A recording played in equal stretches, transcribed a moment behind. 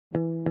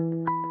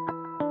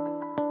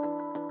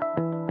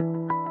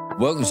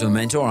Welcome to The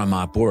Mentor. I'm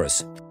Mark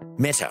Bouris.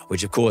 Meta,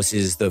 which of course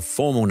is the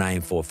formal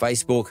name for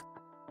Facebook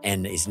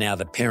and is now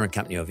the parent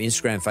company of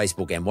Instagram,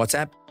 Facebook and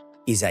WhatsApp,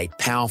 is a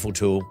powerful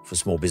tool for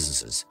small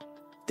businesses.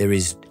 There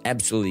is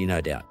absolutely no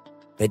doubt.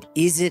 But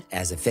is it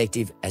as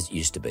effective as it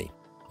used to be?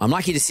 I'm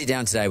lucky to sit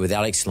down today with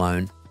Alex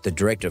Sloan, the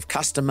Director of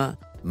Customer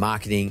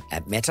Marketing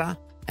at Meta,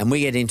 and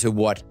we get into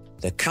what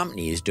the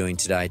company is doing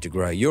today to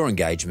grow your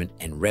engagement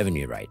and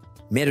revenue rate.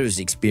 Meta is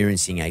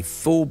experiencing a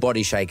full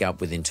body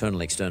shake-up with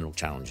internal-external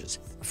challenges.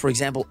 For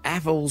example,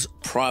 Apple's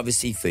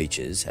privacy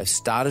features have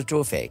started to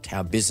affect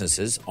how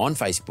businesses on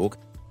Facebook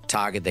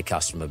target their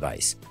customer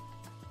base.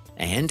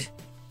 And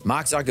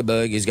Mark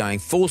Zuckerberg is going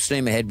full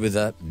steam ahead with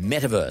the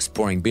metaverse,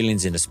 pouring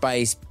billions into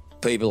space.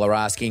 People are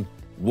asking,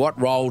 what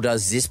role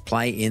does this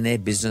play in their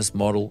business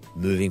model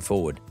moving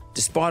forward?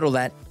 Despite all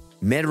that,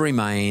 Meta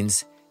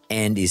remains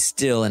and is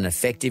still an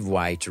effective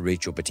way to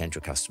reach your potential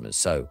customers.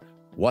 So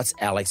what's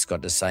Alex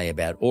got to say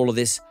about all of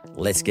this?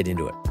 Let's get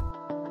into it.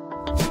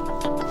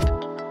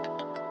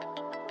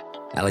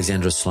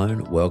 Alexandra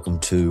Sloan, welcome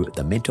to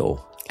The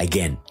Mentor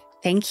again.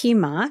 Thank you,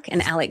 Mark.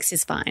 And Alex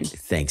is fine.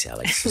 Thanks,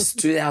 Alex. It's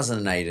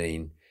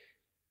 2018,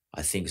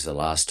 I think, is the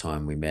last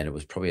time we met. It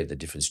was probably at the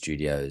different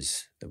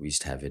studios that we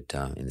used to have it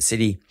in the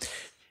city.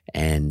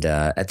 And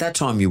at that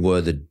time, you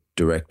were the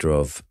director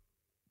of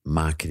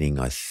marketing,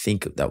 I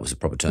think that was the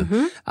proper term,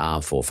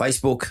 for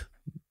Facebook,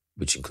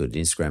 which included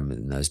Instagram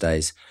in those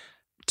days.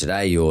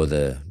 Today, you're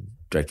the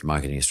Director of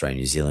Marketing Australia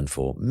New Zealand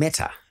for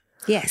Meta.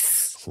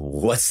 Yes.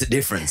 What's the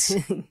difference?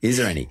 Is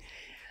there any?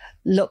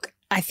 Look,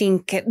 I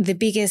think the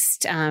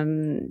biggest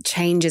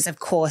changes, of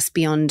course,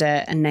 beyond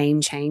a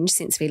name change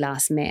since we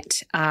last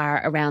met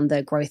are around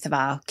the growth of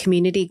our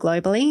community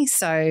globally.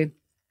 So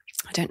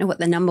I don't know what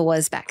the number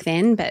was back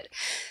then, but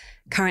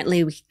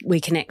currently we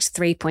connect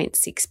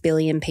 3.6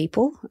 billion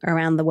people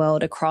around the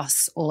world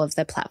across all of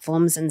the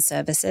platforms and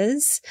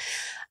services.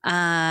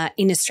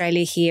 In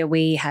Australia here,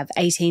 we have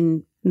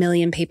 18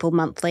 million people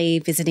monthly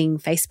visiting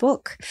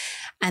Facebook.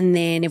 And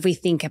then if we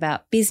think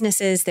about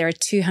businesses, there are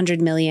 200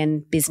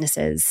 million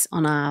businesses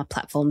on our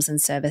platforms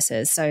and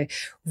services. So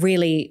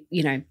really,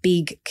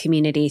 big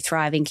community,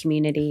 thriving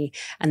community,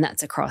 and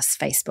that's across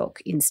Facebook,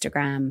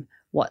 Instagram,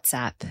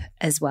 WhatsApp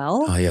as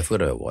well. Oh, yeah, I've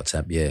got a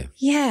WhatsApp, yeah.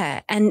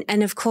 Yeah.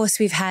 And of course,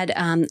 we've had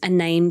a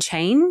name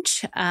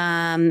change.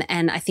 And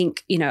I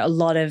think, a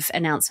lot of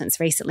announcements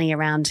recently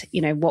around,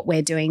 what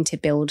we're doing to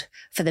build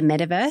for the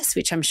metaverse,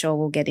 which I'm sure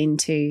we'll get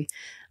into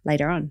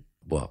later on.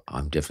 Well,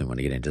 I definitely want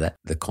to get into that.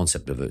 The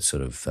concept of it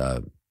sort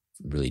of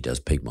really does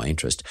pique my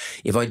interest.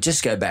 If I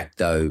just go back,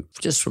 though,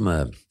 just from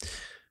a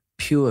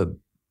pure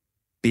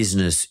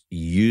business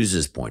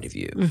user's point of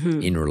view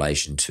in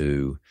relation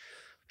to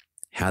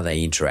how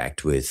they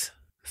interact with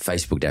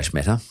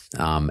Facebook-Meta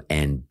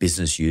and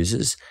business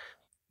users,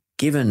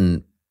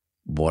 given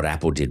what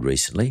Apple did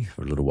recently,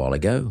 or a little while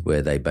ago,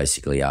 where they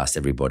basically asked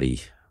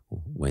everybody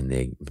when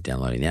they're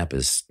downloading the app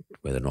is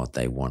whether or not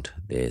they want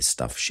their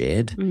stuff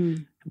shared.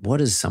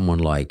 What has someone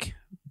like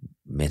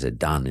Meta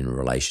done in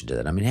relation to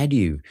that? I mean, how do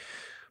you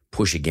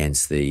push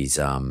against these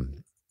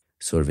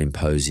sort of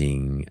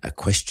imposing a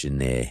question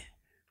there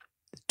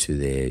to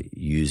their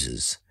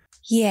users?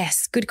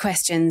 Yes, good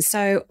question.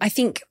 So I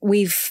think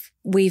we've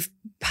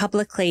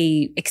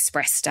publicly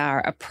expressed our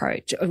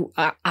approach,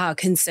 our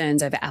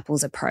concerns over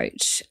Apple's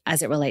approach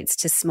as it relates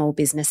to small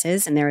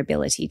businesses and their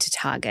ability to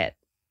target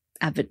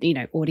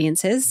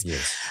audiences.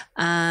 Yes.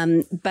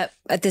 But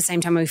at the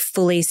same time, we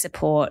fully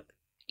support,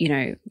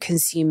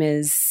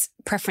 consumers'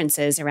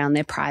 preferences around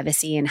their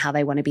privacy and how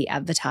they want to be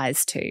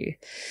advertised to.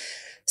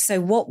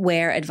 So what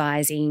we're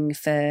advising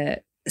for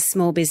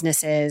small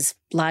businesses,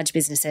 large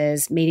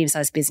businesses,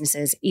 medium-sized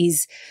businesses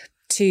is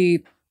to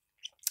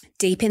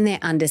deepen their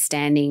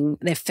understanding,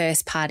 their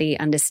first-party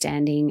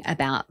understanding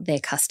about their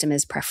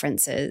customers'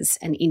 preferences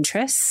and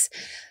interests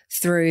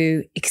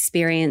through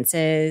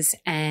experiences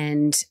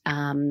and,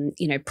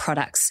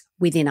 products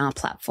within our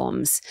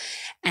platforms.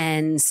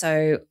 And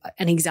so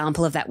an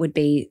example of that would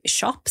be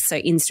shops, so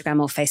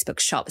Instagram or Facebook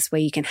shops,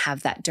 where you can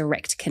have that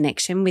direct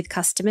connection with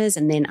customers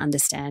and then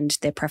understand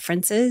their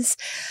preferences,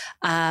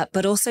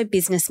 but also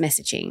business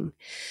messaging.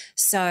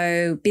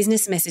 So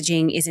business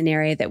messaging is an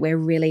area that we're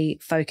really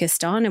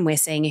focused on, and we're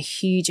seeing a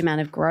huge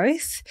amount of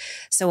growth.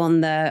 So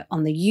on the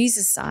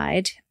user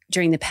side,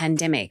 during the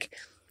pandemic,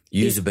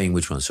 user being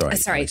which one?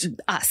 Sorry,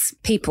 us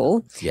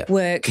people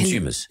were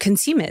consumers.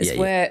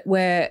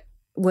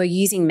 Were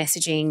using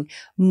messaging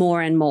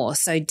more and more.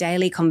 So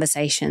daily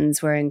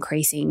conversations were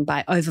increasing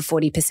by over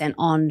 40%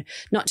 on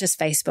not just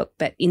Facebook,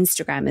 but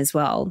Instagram as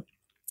well.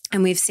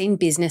 And we've seen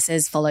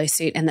businesses follow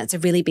suit, and that's a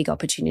really big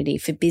opportunity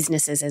for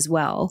businesses as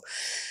well,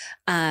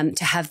 to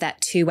have that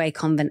two-way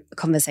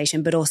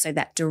conversation, but also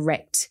that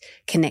direct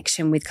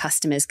connection with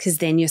customers, because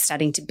then you're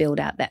starting to build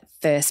out that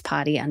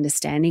first-party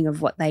understanding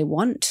of what they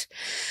want.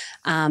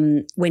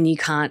 When you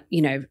can't,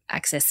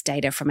 access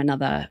data from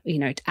another,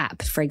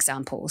 app, for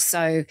example.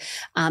 So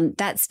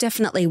that's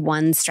definitely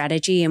one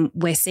strategy. And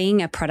we're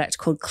seeing a product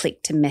called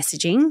Click to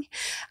Messaging.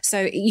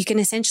 So you can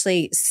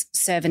essentially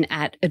serve an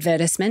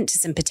advertisement to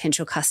some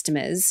potential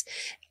customers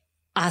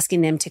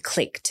asking them to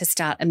click to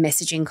start a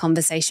messaging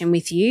conversation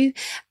with you.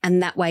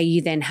 And that way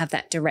you then have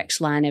that direct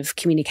line of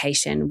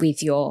communication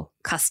with your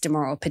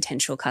customer or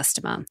potential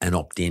customer. An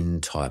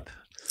opt-in type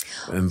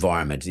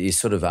environment. You're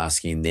sort of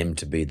asking them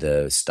to be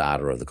the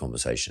starter of the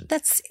conversation.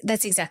 That's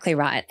exactly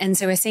right. And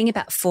so we're seeing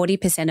about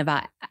 40% of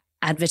our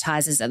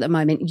advertisers at the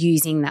moment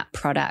using that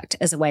product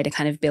as a way to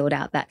kind of build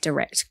out that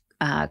direct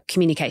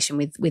communication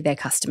with their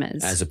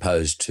customers. As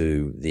opposed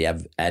to the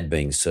ad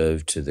being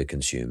served to the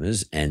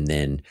consumers and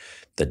then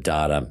the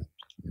data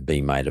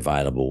being made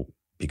available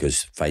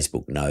because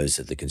Facebook knows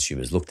that the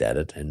consumers looked at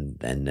it and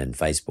then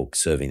Facebook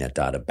serving that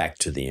data back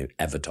to the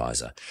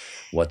advertiser.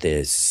 What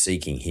they're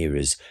seeking here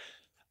is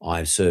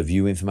I serve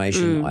you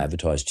information, I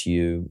advertise to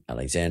you,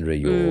 Alexandra,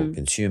 your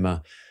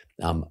consumer.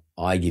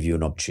 I give you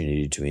an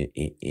opportunity to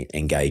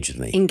engage with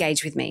me.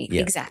 Engage with me.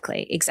 Yeah.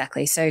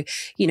 Exactly. So,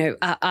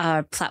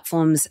 our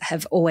platforms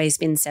have always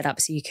been set up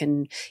so you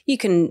can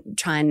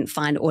try and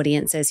find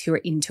audiences who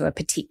are into a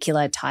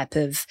particular type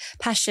of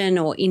passion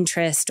or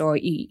interest, or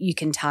you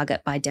can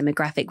target by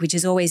demographic, which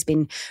has always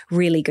been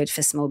really good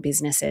for small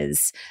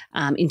businesses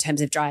in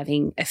terms of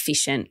driving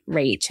efficient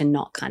reach and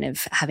not kind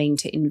of having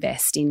to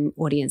invest in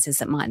audiences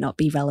that might not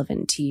be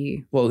relevant to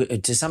you. Well,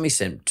 to some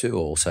extent too,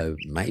 also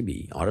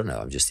maybe, I don't know,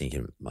 I'm just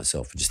thinking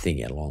myself, just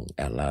thinking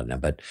out loud now,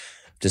 but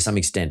to some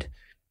extent,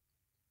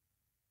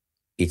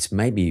 it's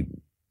maybe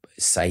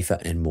safer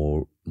and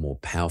more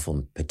powerful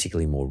and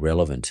particularly more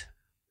relevant,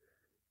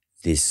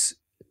 this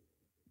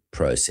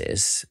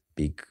process,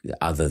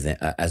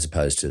 as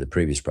opposed to the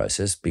previous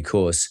process,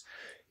 because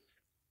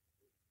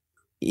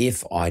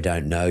if I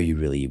don't know you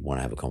really want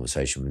to have a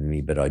conversation with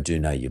me, but I do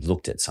know you've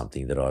looked at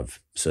something that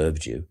I've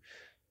served you,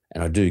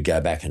 and I do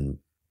go back and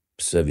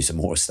serve you some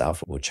more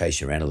stuff or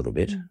chase you around a little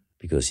bit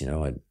because,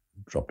 I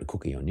dropped a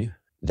cookie on you.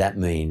 That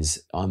means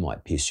I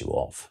might piss you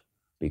off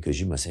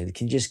because you might say,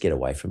 can you just get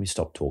away from me?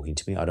 Stop talking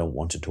to me. I don't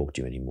want to talk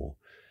to you anymore.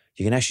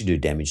 You can actually do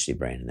damage to your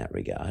brand in that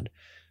regard.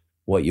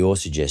 What you're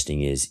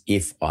suggesting is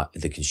if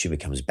the consumer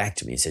comes back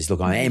to me and says,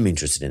 look, I am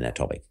interested in that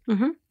topic,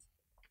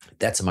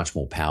 that's a much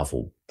more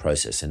powerful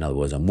process. In other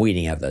words, I'm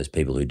weeding out those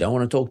people who don't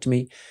want to talk to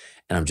me,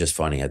 and I'm just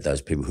finding out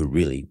those people who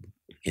really,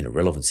 in a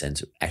relevant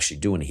sense, actually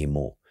do want to hear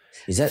more.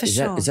 Is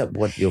that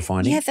what you're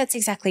finding? Yeah, that's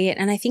exactly it.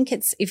 And I think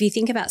if you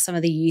think about some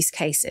of the use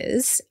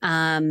cases,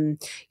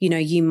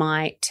 you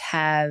might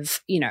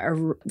have,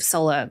 a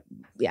solar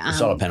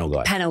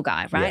panel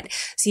guy, right? Yeah.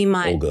 So you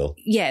might, or girl.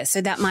 Yeah.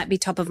 So that might be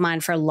top of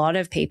mind for a lot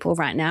of people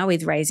right now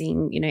with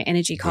raising,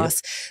 energy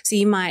costs. Yeah. So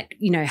you might,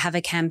 have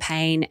a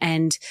campaign,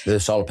 and the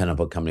solar panel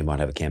company might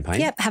have a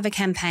campaign. Yep. Have a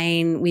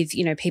campaign with,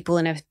 people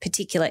in a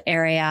particular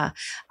area.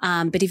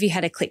 But if you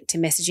had a click to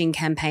messaging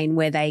campaign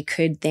where they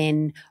could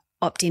then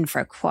opt in for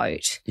a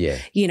quote. Yeah.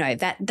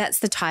 That's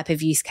the type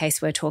of use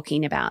case we're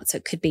talking about. So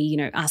it could be,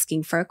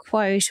 asking for a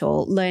quote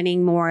or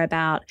learning more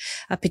about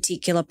a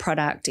particular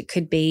product. It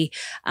could be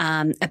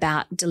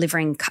about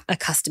delivering a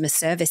customer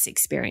service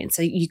experience.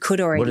 So you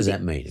could already. What does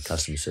that mean, a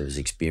customer service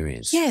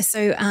experience? Yeah.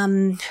 So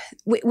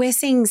we're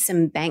seeing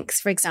some banks,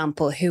 for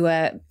example, who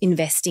are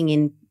investing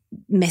in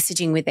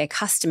messaging with their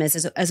customers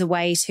as a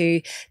way to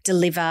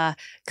deliver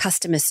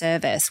customer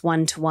service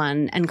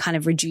one-to-one and kind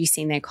of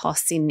reducing their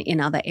costs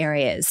in other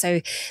areas.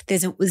 So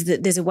there's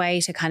a way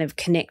to kind of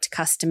connect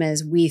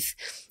customers with,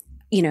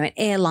 an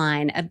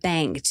airline, a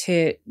bank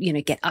to,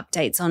 get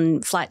updates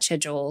on flight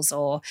schedules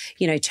or,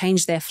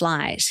 change their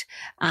flight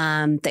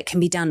that can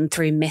be done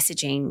through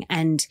messaging.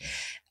 And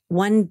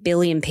 1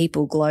 billion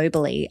people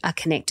globally are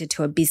connected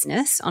to a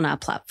business on our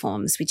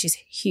platforms, which is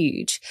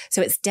huge.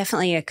 So it's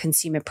definitely a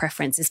consumer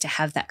preference is to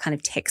have that kind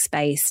of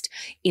text-based,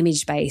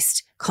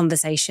 image-based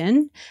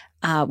conversation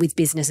with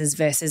businesses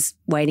versus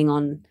waiting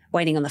on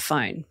the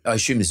phone. I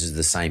assume this is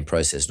the same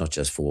process, not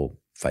just for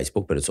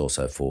Facebook, but it's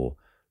also for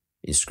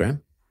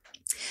Instagram.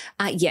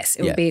 Yes,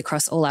 it would be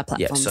across all our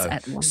platforms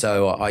at once.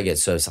 So I get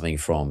served something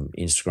from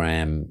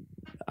Instagram,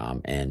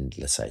 and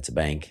let's say it's a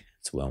bank.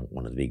 It's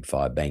one of the big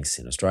 5 banks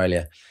in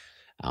Australia,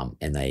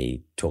 and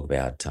they talk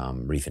about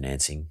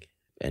refinancing,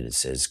 and it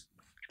says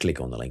click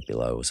on the link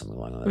below or something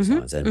along those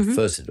lines. And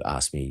first it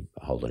asked me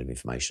a whole lot of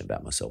information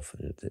about myself.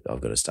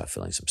 I've got to start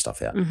filling some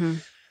stuff out.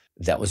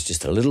 That was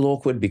just a little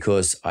awkward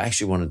because I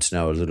actually wanted to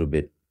know a little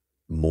bit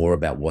more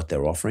about what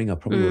they're offering. I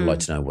probably would like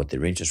to know what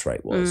their interest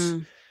rate was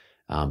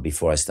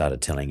before I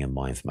started telling them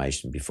my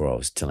information, before I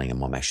was telling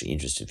them I'm actually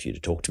interested for you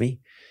to talk to me.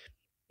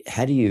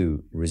 How do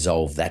you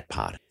resolve that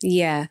part?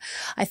 Yeah,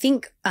 I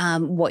think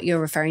what you're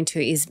referring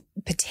to is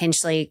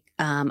potentially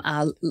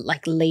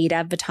like lead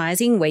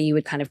advertising, where you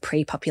would kind of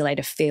pre-populate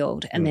a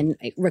field and then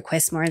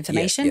request more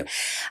information. Yeah.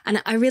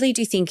 And I really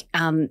do think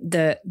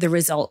the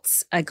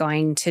results are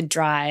going to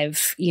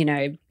drive,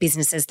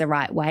 businesses the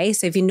right way.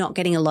 So if you're not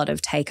getting a lot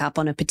of take up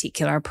on a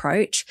particular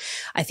approach,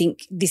 I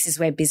think this is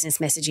where business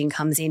messaging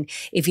comes in.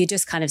 If you're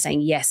just kind of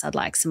saying, yes, I'd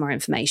like some more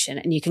information,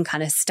 and you can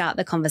kind of start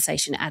the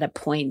conversation at a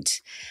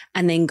point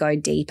and then then go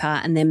deeper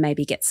and then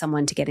maybe get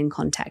someone to get in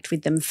contact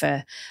with them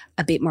for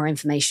a bit more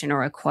information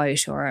or a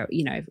quote or,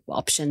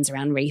 options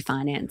around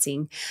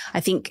refinancing. I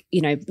think,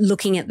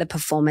 looking at the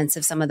performance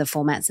of some of the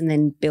formats and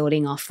then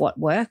building off what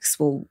works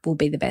will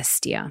be the best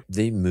steer.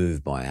 The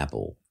move by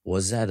Apple,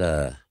 was that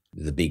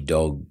the big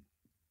dog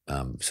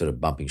sort of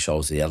bumping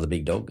shoulders to the other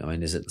big dog? I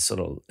mean, is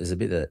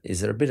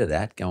there a bit of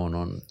that going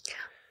on?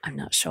 I'm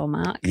not sure,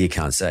 Mark. You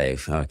can't say.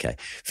 Okay,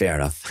 fair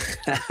enough.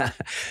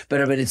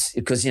 but it's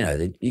because,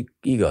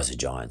 you guys are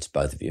giants,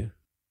 both of you.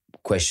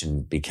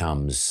 Question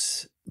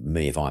becomes,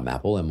 me, if I'm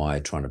Apple, am I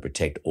trying to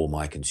protect all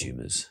my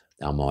consumers?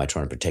 Am I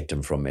trying to protect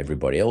them from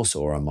everybody else,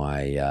 or am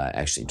I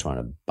actually trying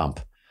to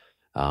bump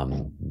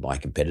my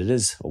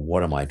competitors, or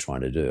what am I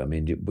trying to do? I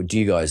mean, do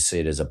you guys see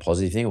it as a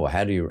positive thing, or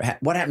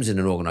what happens in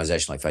an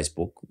organisation like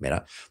Facebook,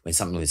 Meta, when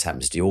something like this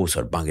happens? Do you all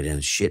sort of bunker down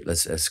and shit?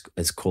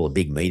 Let's call a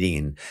big meeting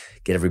and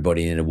get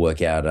everybody in to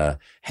work out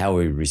how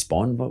we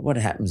respond. What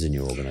happens in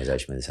your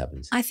organisation when this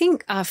happens? I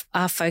think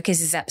our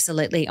focus is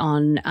absolutely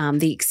on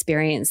the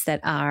experience that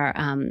our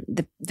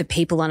the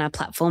people on our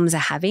platforms are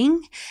having,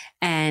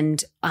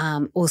 and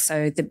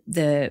also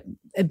the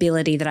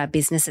ability that our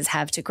businesses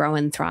have to grow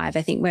and thrive.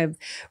 I think we're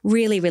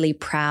really, really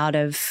proud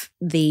of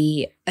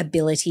the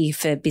ability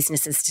for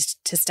businesses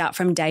to start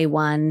from day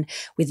one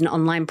with an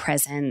online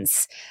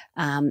presence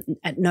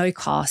at no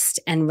cost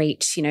and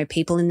reach,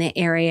 people in their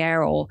area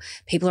or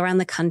people around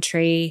the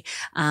country,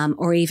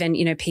 or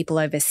even, people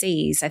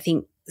overseas. I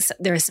think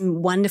there are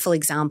some wonderful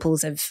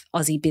examples of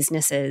Aussie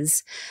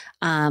businesses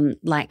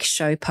like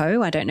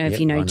Showpo. I don't know if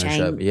you know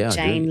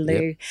Jane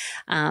Liu.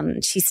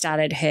 Yep. She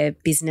started her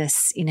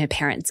business in her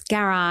parents'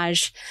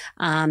 garage,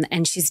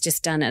 and she's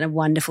just done a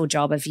wonderful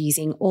job of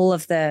using all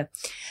of the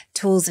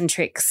tools and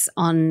tricks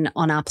on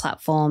our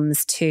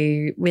platforms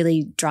to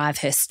really drive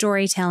her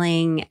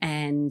storytelling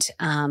and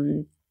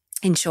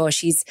ensure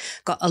she's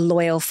got a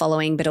loyal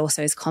following, but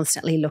also is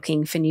constantly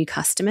looking for new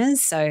customers.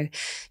 So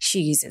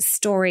she uses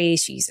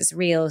stories, she uses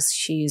reels,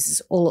 she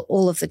uses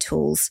all of the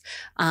tools.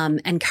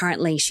 And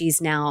currently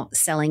she's now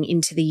selling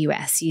into the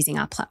US using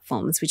our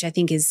platforms, which I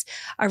think is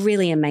a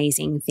really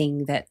amazing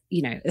thing that,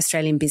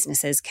 Australian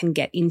businesses can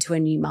get into a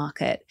new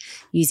market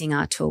using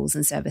our tools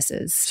and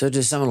services. So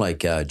does someone like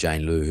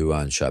Jane Liu, who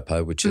owns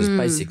Showpo, which is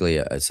basically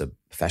it's a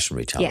fashion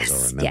retailer, yes,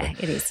 as I remember. Yeah,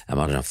 it is. I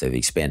don't know if they've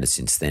expanded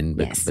since then,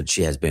 but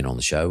she has been on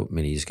the show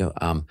many years ago.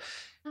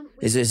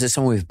 Is there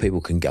somewhere where people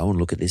can go and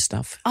look at this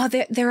stuff? Oh,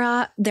 there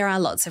are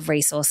lots of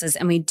resources,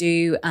 and we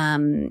do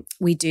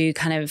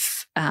kind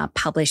of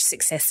publish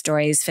success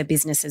stories for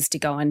businesses to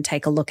go and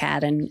take a look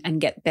at and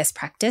get best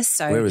practice.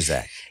 So where is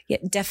that? Yeah,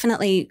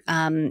 definitely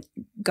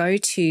go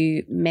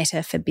to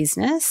Meta for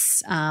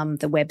Business,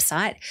 the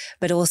website,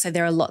 but also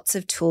there are lots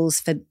of tools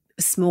for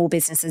small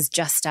businesses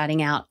just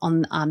starting out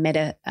on our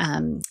Meta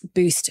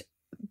Boost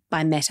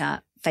by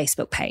Meta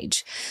Facebook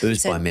page.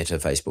 Boost by Meta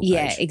Facebook page.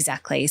 Yeah,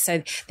 exactly.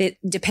 So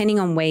depending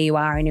on where you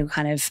are in your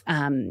kind of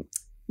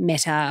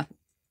Meta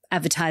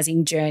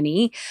advertising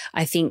journey,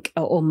 I think,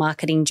 or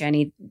marketing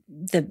journey,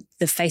 the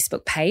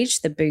Facebook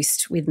page, the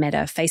Boost with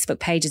Meta Facebook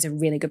page is a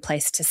really good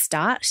place to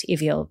start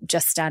if you're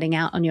just starting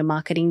out on your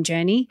marketing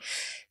journey.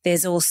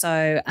 There's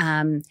also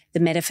the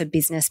Meta for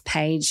Business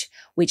page,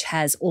 which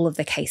has all of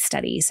the case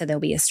studies. So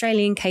there'll be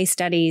Australian case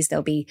studies,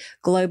 there'll be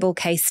global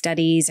case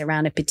studies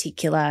around a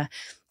particular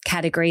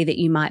category that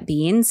you might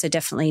be in. So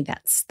definitely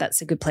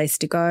that's a good place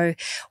to go.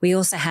 We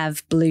also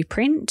have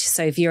Blueprint.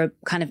 So if you're a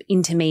kind of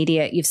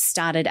intermediate, you've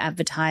started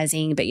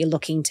advertising, but you're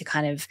looking to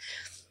kind of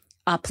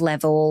up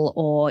level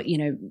or,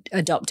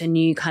 adopt a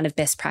new kind of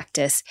best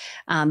practice,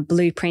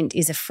 Blueprint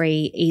is a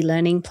free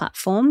e-learning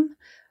platform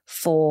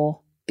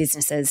for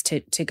businesses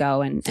to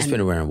go and... It's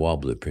been around a while,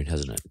 Blueprint,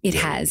 hasn't it? It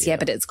has,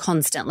 but it's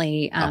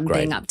constantly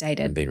being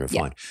updated. And being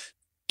refined. Yep.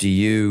 Do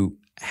you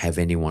have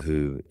anyone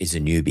who is a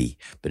newbie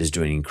but is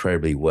doing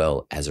incredibly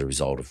well as a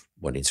result of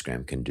what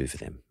Instagram can do for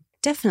them?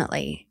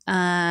 Definitely.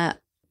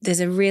 There's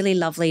a really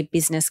lovely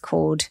business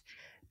called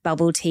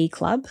Bubble Tea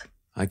Club.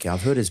 Okay,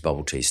 I've heard it's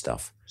bubble tea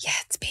stuff. Yeah,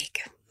 it's big.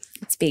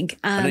 It's big.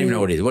 I don't even know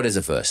what it is. What is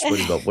it first?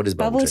 What is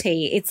bubble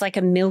tea? It's like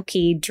a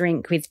milky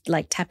drink with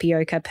like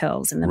tapioca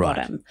pearls in the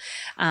bottom.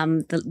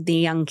 The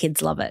young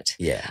kids love it.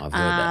 Yeah, I've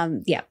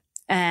heard that.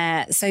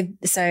 Yeah. So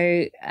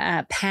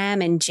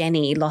Pam and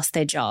Jenny lost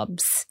their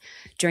jobs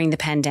during the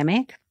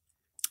pandemic,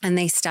 and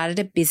they started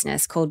a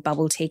business called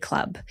Bubble Tea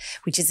Club,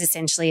 which is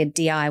essentially a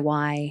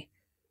DIY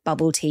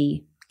bubble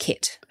tea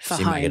kit for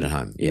home. Make it at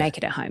home. Yeah. Make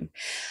it at home.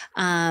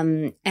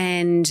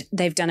 And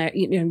they've done a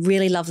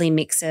really lovely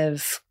mix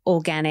of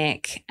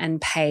organic and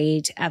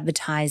paid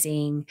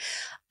advertising.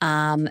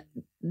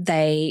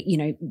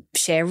 They,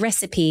 share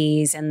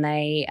recipes, and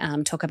they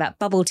talk about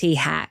bubble tea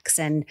hacks,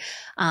 and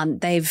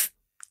they've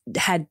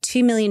had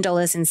 $2 million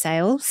in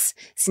sales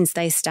since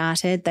they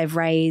started. They've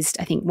raised,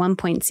 I think,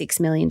 $1.6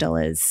 million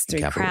through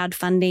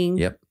crowdfunding.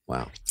 Yep.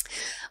 Wow.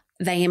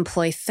 They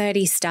employ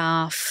 30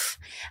 staff,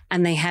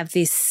 and they have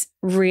this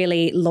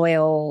really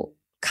loyal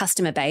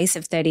customer base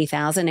of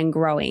 30,000 and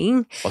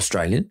growing.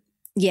 Australian?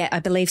 Yeah, I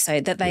believe so,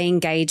 that they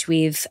engage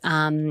with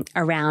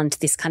around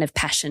this kind of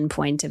passion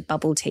point of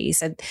bubble tea.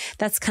 So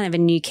that's kind of a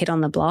new kid on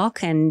the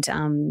block and,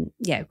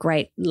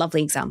 great,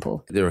 lovely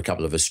example. There are a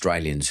couple of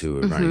Australians who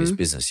are running this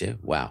business, yeah?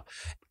 Wow.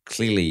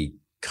 Clearly,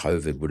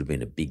 COVID would have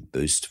been a big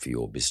boost for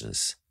your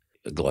business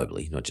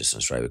globally, not just in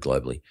Australia, but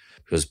globally,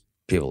 because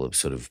people are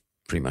sort of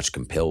pretty much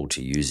compelled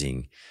to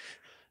using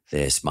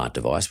their smart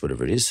device,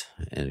 whatever it is,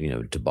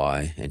 and, to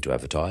buy and to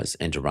advertise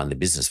and to run the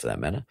business for that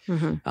matter.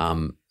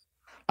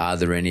 Are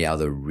there any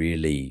other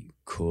really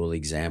cool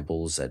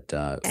examples that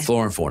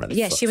Flora and Fauna?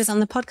 Yeah, she was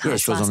on the podcast. Yeah,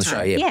 she was on the show.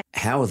 Time. Yeah.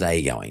 How are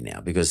they going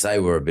now? Because they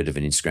were a bit of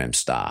an Instagram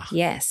star.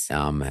 Yes.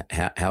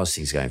 How's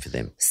things going for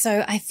them?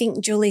 So I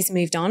think Julie's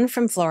moved on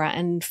from Flora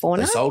and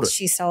Fauna. They sold it.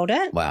 She sold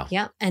it. Wow.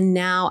 Yeah. And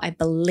now I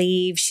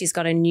believe she's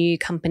got a new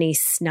company,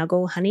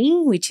 Snuggle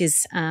Honey, which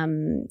is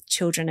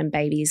children and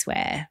babies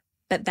wear.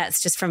 But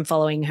that's just from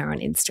following her on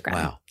Instagram.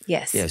 Wow.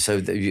 Yes. Yeah.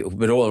 So,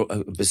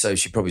 so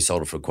she probably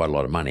sold it for quite a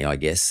lot of money, I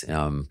guess.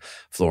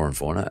 Flora and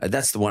Fauna.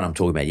 That's the one I'm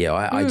talking about. Yeah,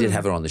 I did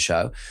have her on the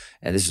show,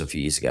 and this was a few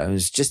years ago. It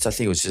was just, I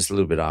think it was just a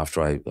little bit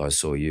after I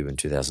saw you in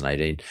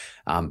 2018.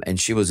 And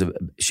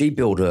she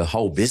built her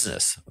whole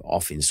business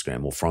off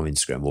Instagram or from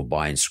Instagram or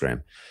by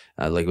Instagram.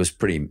 It was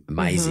pretty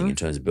amazing in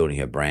terms of building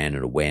her brand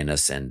and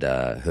awareness and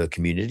her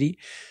community.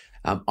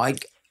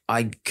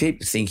 I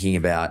keep thinking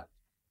about.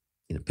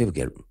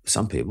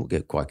 Some people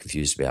get quite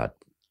confused about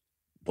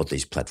what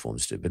these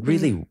platforms do, but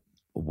really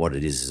what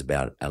it is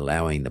about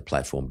allowing the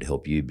platform to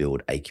help you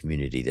build a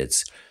community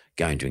that's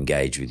going to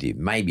engage with you,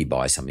 maybe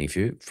buy something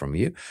from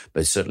you,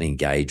 but certainly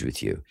engage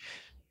with you.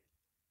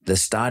 The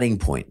starting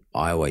point,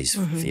 I always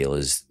feel,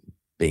 is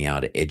being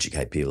able to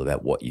educate people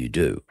about what you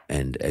do.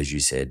 And as you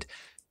said,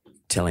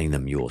 telling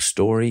them your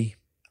story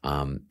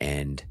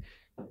and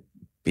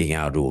being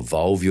able to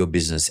evolve your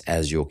business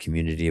as your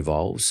community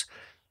evolves.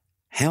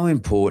 How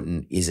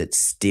important is it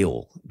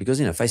still? Because,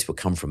 Facebook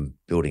come from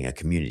building a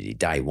community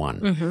day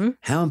one.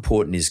 How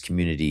important is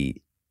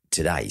community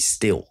today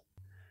still?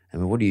 I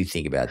mean, what do you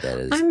think about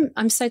that?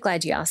 I'm so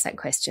glad you asked that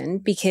question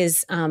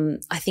because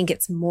I think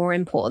it's more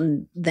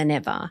important than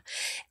ever.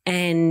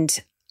 And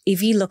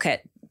if you look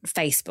at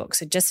Facebook,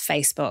 so just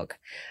Facebook,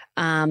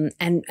 and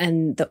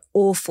the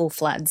awful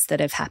floods that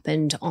have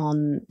happened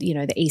on,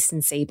 the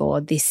eastern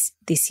seaboard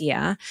this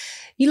year,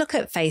 you look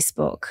at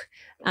Facebook,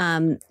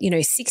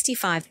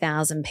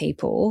 65,000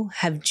 people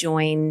have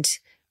joined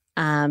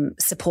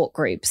support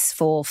groups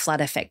for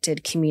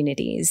flood-affected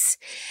communities.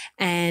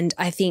 And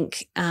I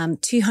think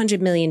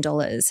 $200 million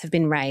have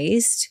been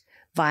raised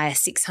via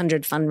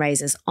 600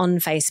 fundraisers on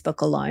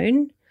Facebook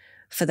alone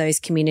for those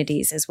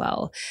communities as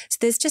well. So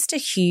there's just a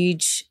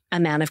huge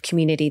amount of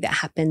community that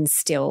happens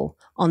still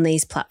on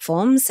these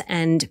platforms.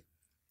 And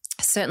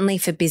certainly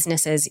for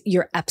businesses,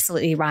 you're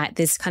absolutely right.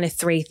 There's kind of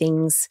three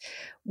things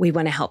we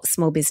want to help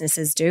small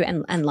businesses do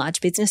and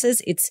large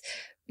businesses. It's,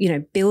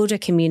 build a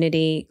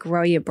community,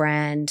 grow your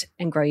brand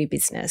and grow your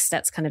business.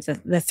 That's kind of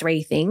the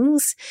three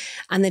things.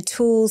 And the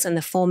tools and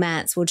the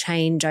formats will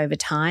change over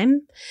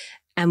time.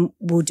 And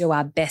we'll do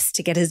our best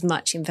to get as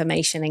much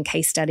information and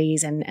case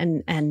studies and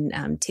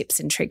tips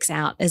and tricks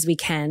out as we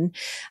can.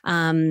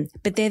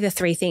 But they're the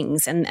three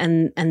things.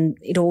 And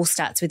it all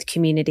starts with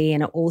community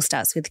and it all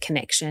starts with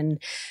connection.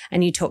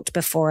 And you talked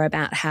before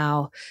about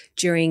how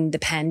during the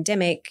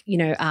pandemic,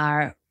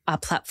 our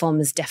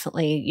platforms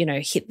definitely,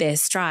 hit their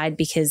stride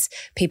because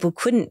people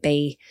couldn't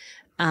be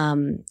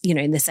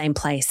in the same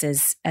place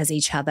as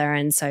each other.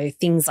 And so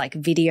things like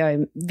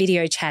video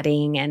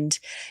chatting and,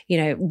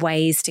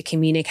 ways to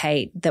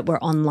communicate that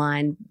were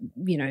online,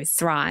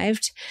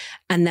 thrived.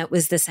 And that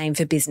was the same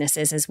for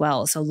businesses as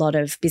well. So a lot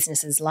of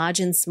businesses,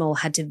 large and small,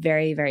 had to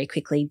very, very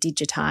quickly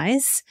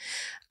digitize.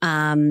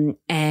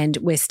 And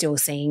we're still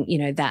seeing,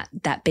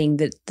 that being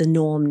the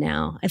norm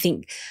now. I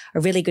think a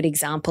really good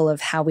example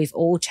of how we've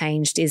all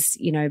changed is,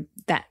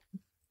 that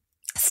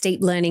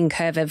steep learning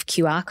curve of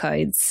QR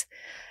codes.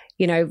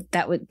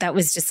 That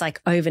was just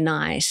like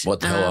overnight. What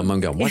the hell? I'm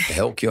going, what the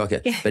hell? QR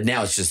code? Yeah. But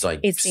now it's just like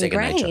it's second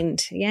ingrained.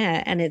 Nature.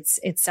 Yeah. And it's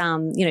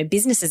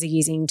businesses are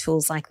using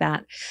tools like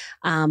that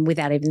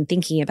without even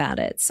thinking about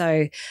it.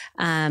 So,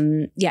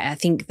 I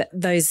think that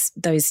those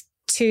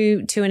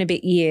two and a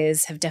bit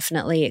years have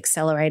definitely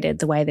accelerated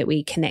the way that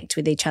we connect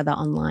with each other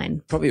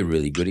online. Probably a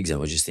really good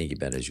example I was just thinking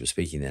about as you were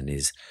speaking then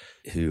is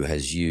who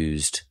has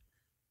used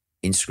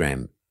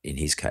Instagram in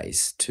his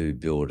case to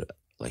build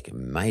like a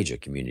major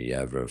community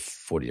over a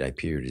 40-day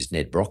period is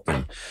Ned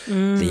Brockman,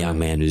 the young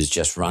man who's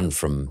just run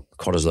from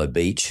Cottesloe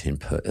Beach in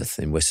Perth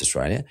in West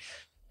Australia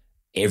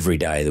every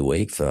day of the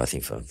week for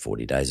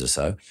 40 days or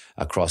so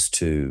across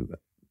to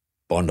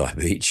Bondi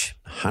Beach,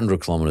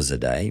 100 kilometres a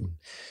day.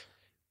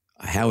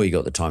 How he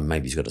got the time,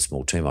 maybe he's got a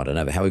small team, I don't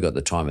know, but how he got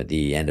the time at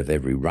the end of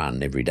every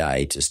run, every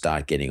day to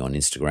start getting on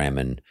Instagram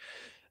and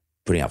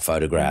putting up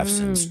photographs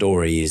and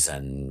stories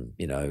and,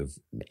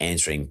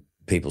 answering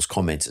people's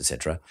comments,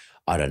 etc.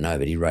 I don't know,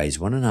 but he raised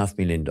 $1.5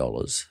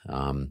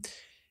 million.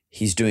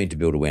 He's doing to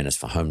build awareness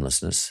for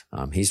homelessness.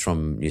 He's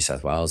from New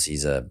South Wales.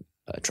 He's a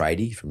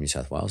tradie from New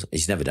South Wales.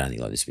 He's never done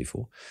anything like this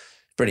before.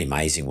 pretty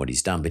amazing what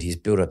he's done, but he's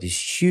built up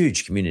this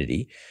huge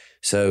community.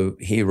 So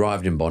he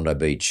arrived in Bondi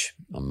Beach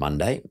on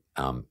Monday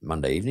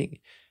evening,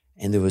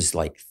 and there was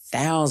like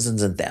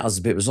thousands and thousands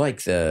of people. It was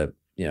like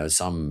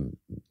some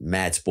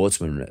mad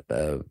sportsman,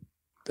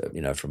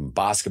 from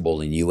basketball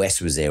in the US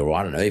was there, or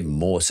I don't know, even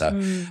more so.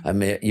 I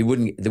mean,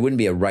 there wouldn't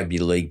be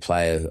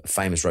a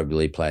famous rugby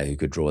league player who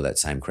could draw that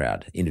same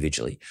crowd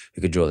individually, who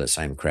could draw that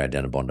same crowd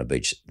down at Bondi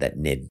Beach that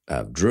Ned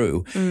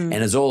drew. And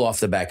it's all off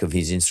the back of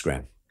his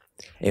Instagram.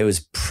 It was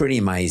pretty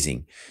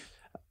amazing.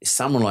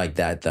 Someone like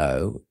that,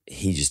 though,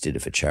 he just did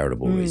it for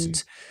charitable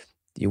reasons.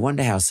 You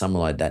wonder how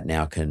someone like that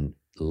now can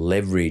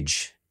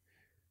leverage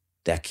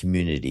that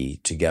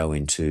community to go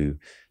into,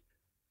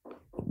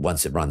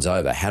 once it runs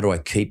over, how do I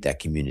keep that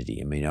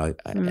community? I mean,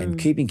 and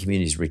keeping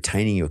communities,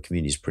 retaining your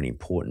community is pretty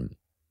important.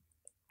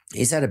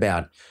 Is that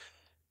about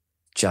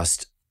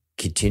just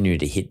continue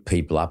to hit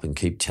people up and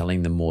keep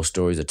telling them more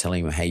stories or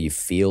telling them how you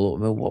feel?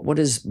 What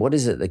is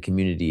it the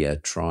community are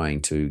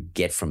trying to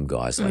get from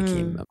guys like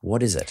him?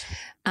 What is it?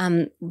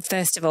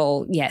 First of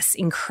all, yes,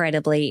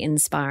 incredibly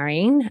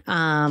inspiring.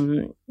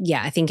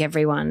 I think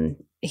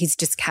he's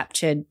just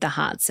captured the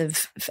hearts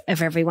of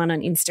everyone on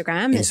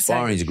Instagram.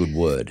 Inspiring is a good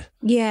word.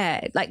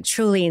 Yeah, like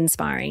truly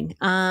inspiring.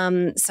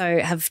 So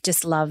have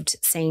just loved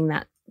seeing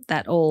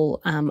that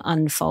all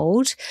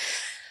unfold.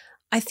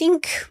 I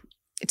think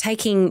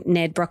taking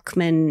Ned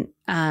Brockman,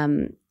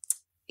 to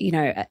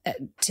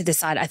the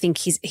side, I think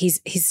his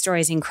story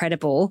is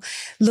incredible.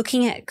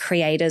 Looking at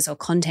creators or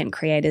content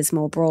creators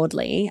more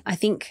broadly, I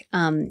think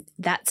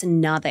that's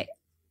another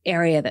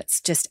area that's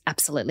just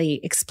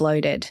absolutely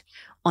exploded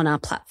on our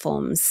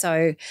platforms.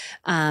 So,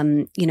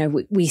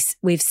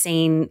 we've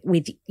seen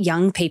with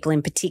young people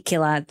in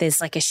particular, there's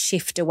like a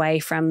shift away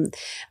from,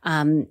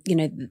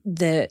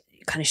 the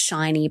kind of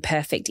shiny,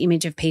 perfect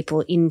image of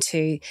people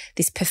into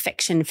this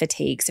perfection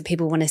fatigue. So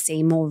people want to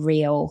see more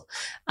real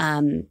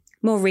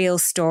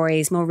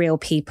stories, more real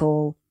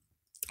people.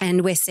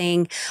 And we're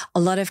seeing a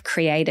lot of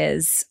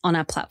creators on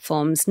our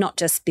platforms, not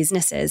just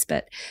businesses,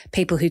 but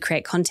people who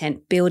create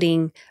content,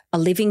 building a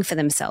living for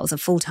themselves, a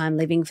full-time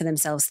living for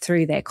themselves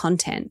through their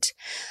content.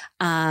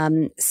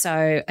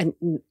 So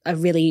a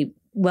really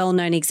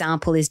well-known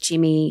example is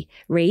Jimmy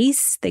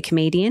Rees, the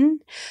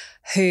comedian,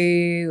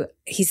 who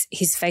his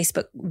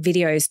Facebook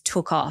videos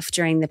took off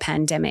during the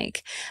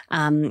pandemic.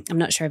 I'm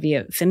not sure if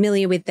you're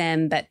familiar with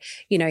them, but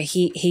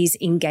he's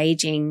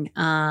engaging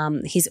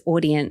his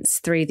audience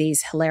through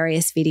these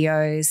hilarious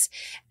videos,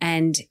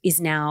 and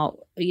is now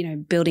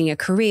building a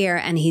career,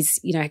 and he's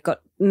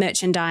got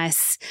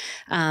merchandise,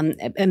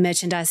 a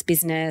merchandise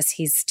business.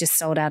 He's just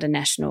sold out a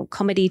national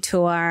comedy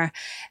tour,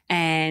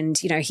 and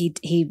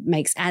he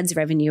makes ads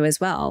revenue as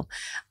well.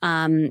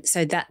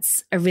 So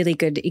that's a really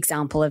good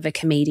example of a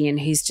comedian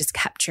who's just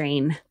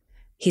capturing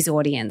his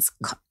audience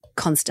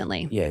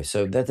constantly. Yeah,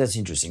 so that's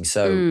interesting.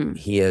 So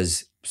he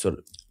has sort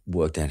of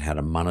worked out how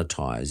to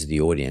monetize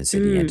the audience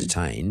that he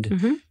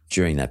entertained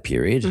during that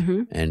period,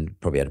 and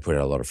probably had to put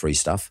out a lot of free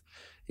stuff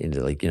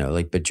into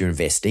but you're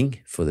investing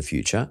for the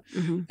future.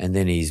 And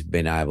then he's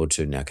been able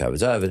to, now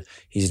COVID's over,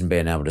 he's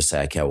been able to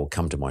say, okay, well,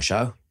 come to my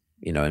show,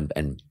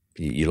 and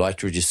you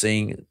liked what you're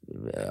seeing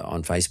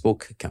on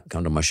Facebook,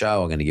 come to my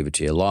show, I'm going to give it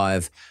to you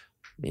live,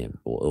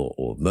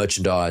 or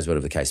merchandise,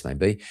 whatever the case may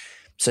be.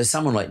 So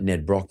someone like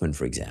Ned Brockman,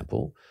 for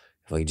example,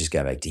 if I could just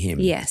go back to him.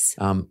 Yes.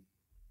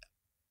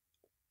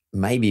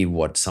 Maybe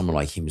what someone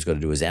like him has got to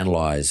do is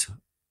analyse,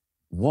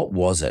 what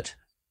was it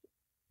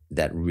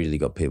that really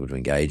got people to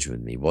engage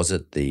with me? Was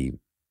it the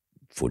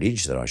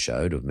footage that I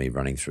showed of me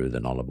running through the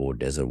Nullarbor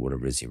Desert,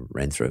 whatever it is he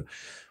ran through?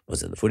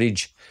 Was it the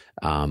footage?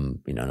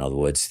 In other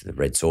words, the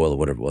red soil or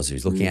whatever it was he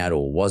was looking at,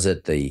 or was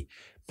it the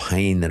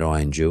pain that I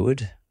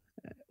endured,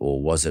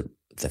 or was it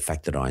the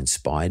fact that I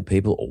inspired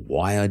people, or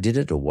why I did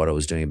it, or what I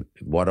was doing,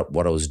 what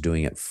I was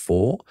doing it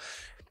for?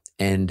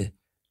 And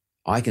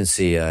I can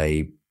see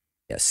a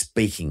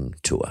speaking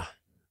tour.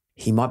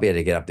 He might be able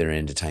to get up there and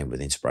entertain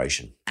with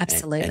inspiration.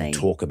 Absolutely. And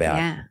talk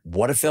about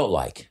what it felt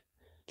like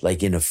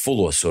in a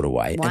fuller sort of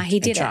way. Why he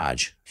did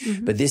charge.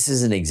 But this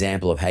is an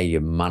example of how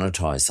you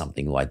monetize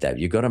something like that.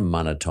 You've got to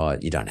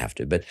monetize, you don't have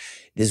to, but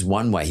there's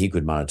one way he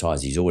could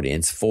monetize his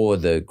audience for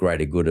the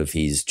greater good of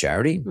his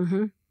charity.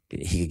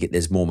 He could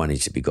there's more money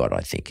to be got,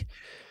 I think.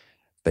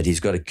 But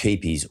he's got to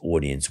keep his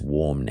audience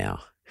warm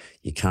now.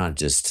 You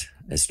can't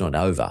it's not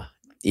over.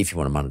 If you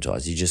want to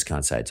monetize, you just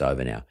can't say it's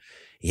over now.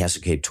 He has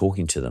to keep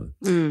talking to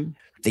them.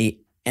 The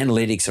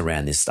analytics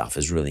around this stuff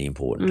is really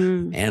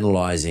important.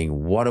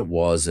 Analyzing what it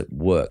was that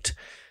worked.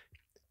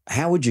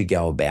 How would you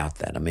go about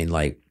that? I mean,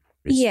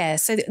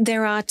 so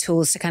there are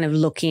tools to kind of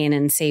look in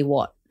and see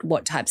what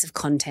types of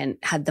content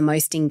had the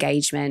most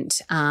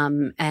engagement,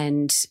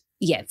 and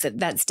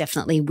that's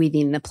definitely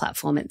within the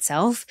platform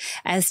itself.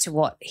 As to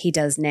what he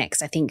does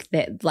next, I think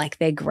that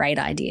they're great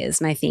ideas.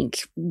 And I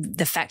think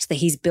the fact that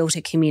he's built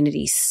a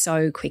community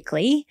so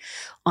quickly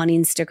on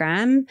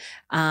Instagram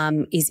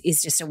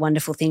is just a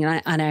wonderful thing.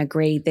 And I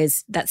agree,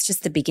 that's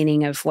just the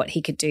beginning of what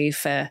he could do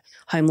for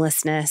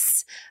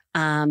homelessness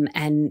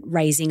and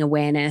raising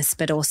awareness,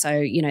 but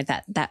also,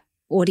 that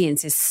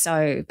audience is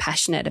so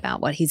passionate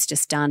about what he's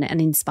just done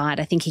and inspired.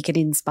 I think he could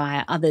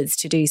inspire others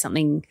to do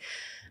something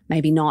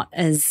maybe not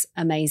as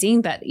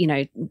amazing, but, you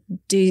know,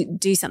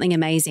 do something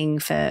amazing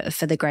for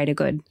the greater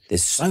good.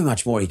 There's so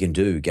much more he can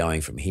do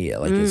going from here.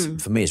 Like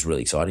for me, it's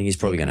really exciting. He's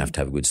probably going to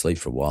have a good sleep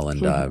for a while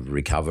and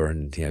recover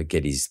and, you know,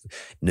 get his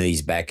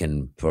knees back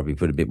and probably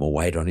put a bit more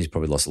weight on. He's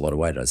probably lost a lot of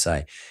weight, I'd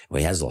say. Well,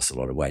 he has lost a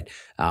lot of weight.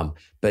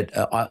 But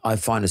I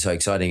find it so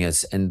exciting.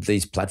 And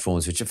these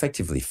platforms, which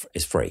effectively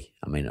is free.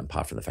 I mean,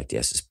 apart from the fact he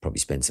has to probably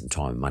spend some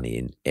time, money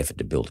and effort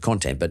to build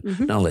content, but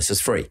nonetheless,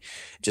 it's free.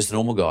 Just a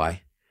normal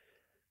guy.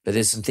 But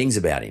there's some things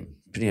about him,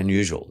 pretty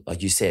unusual.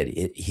 Like you said,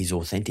 he's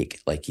authentic.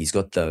 Like he's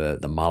got the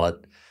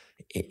mullet.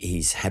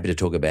 He's happy to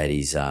talk about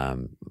his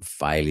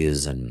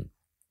failures and,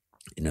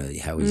 you know,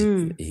 how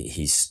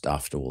he's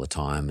stuffed all the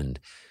time. And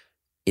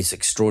it's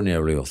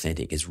extraordinarily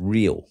authentic. It's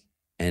real.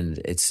 And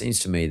it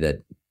seems to me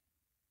that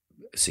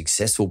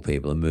successful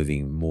people are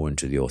moving more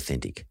into the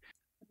authentic,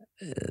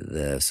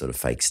 the sort of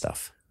fake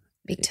stuff.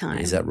 Big time.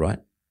 Is that right?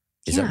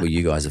 Is that what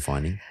you guys are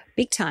finding?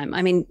 Big time.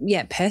 I mean,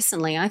 yeah,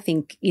 personally, I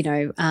think, you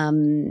know,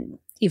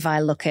 if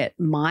I look at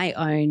my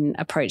own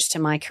approach to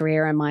my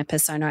career and my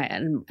persona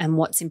and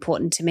what's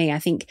important to me, I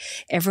think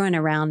everyone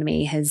around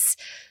me has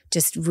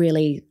just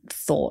really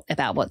thought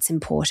about what's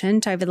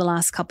important over the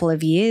last couple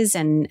of years.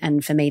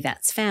 And for me,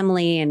 that's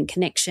family and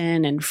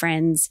connection and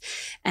friends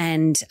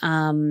and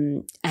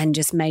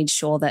just made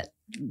sure that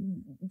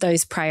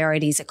those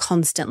priorities are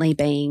constantly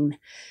being,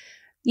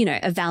 you know,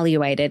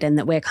 evaluated and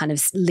that we're kind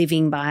of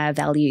living by our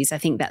values. I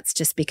think that's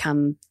just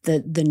become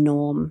the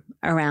norm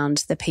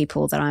around the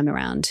people that I'm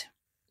around.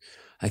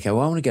 Okay,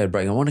 well, I want to go to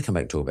break. I want to come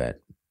back and talk about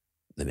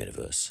the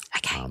metaverse.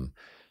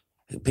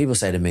 Okay. People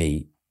say to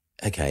me,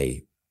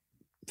 okay,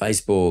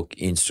 Facebook,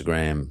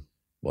 Instagram,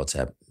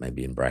 WhatsApp,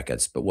 maybe in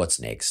brackets, but what's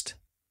next?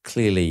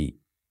 Clearly,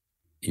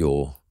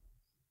 your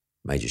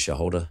major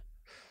shareholder,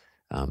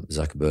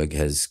 Zuckerberg,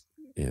 has,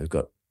 you know,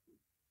 got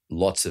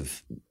lots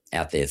of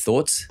out there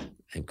thoughts,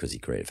 and because he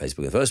created Facebook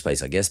in the first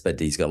place, I guess, but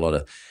he's got a lot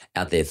of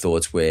out there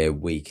thoughts where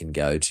we can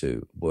go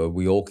to, where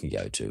we all can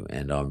go to.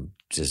 And I'm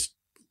just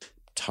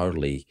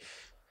totally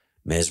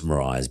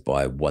mesmerized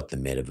by what the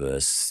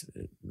metaverse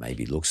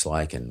maybe looks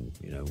like and,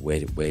 you know,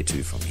 where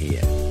to from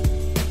here.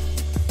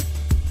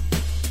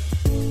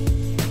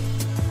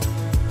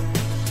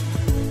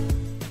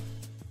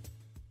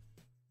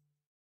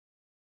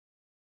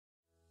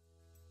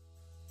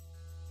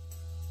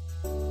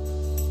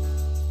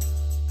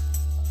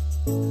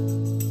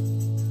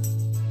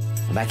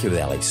 I'm back here with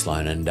Alex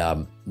Sloan,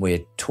 and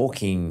we've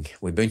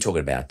been talking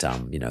about,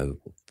 you know,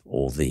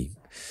 all the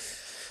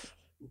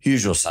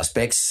usual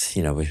suspects,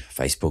 you know, with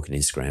Facebook and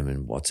Instagram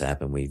and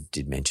WhatsApp, and we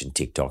did mention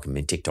TikTok. I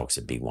mean, TikTok's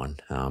a big one.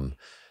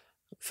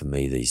 For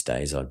me these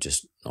days, I'm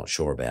just not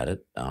sure about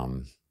it.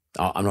 I'm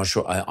not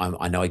sure.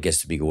 I know it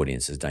gets to big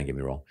audiences, don't get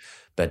me wrong,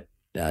 but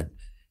I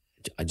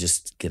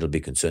just get a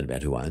bit concerned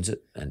about who owns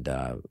it and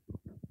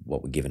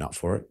what we're giving up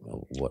for it,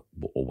 or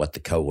what the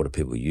cohort of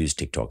people who use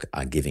TikTok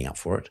are giving up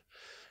for it.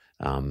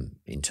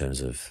 In terms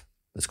of,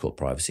 let's call it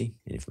privacy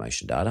and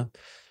information data.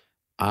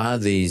 Are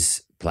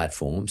these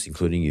platforms,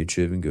 including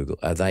YouTube and Google,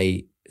 are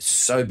they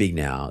so big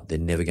now they're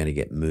never going to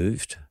get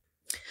moved?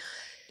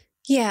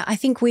 Yeah, I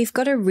think we've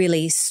got a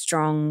really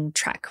strong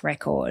track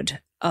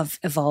record of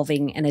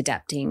evolving and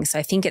adapting. So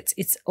I think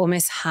it's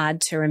almost hard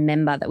to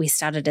remember that we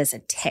started as a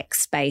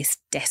text-based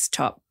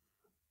desktop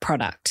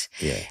product.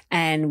 Yeah.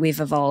 And we've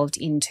evolved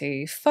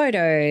into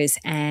photos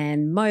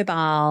and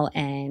mobile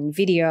and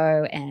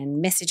video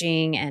and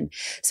messaging. And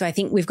so I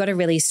think we've got a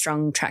really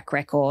strong track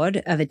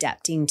record of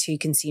adapting to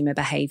consumer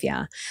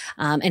behavior.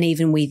 And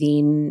even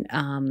within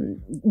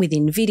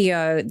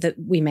video, that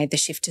we made the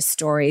shift to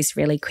stories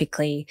really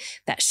quickly.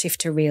 That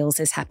shift to reels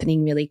is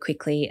happening really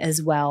quickly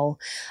as well.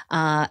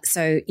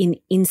 So in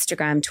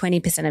Instagram,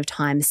 20% of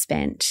time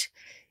spent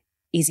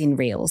is in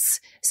reels.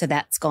 So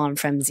that's gone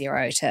from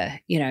 0 to,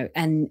 you know,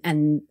 and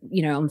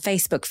you know, on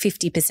Facebook,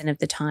 50% of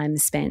the time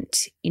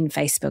spent in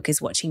Facebook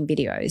is watching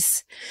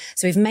videos.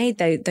 So we've made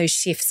those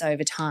shifts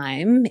over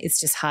time. It's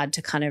just hard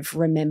to kind of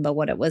remember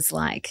what it was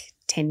like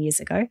 10 years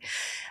ago.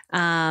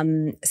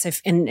 And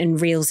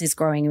reels is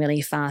growing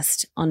really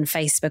fast on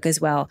Facebook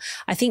as well.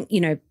 I think, you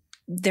know,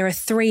 there are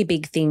 3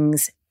 big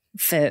things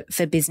for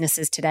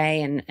businesses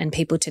today and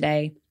people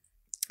today: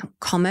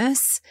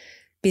 commerce,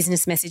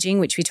 business messaging,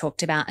 which we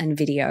talked about, and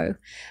video.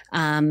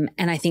 And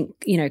I think,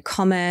 you know,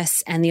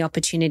 commerce and the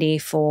opportunity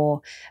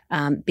for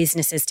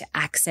businesses to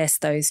access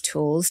those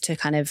tools to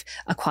kind of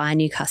acquire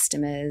new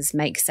customers,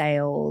 make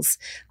sales,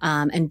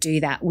 and do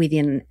that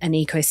within an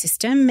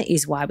ecosystem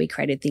is why we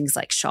created things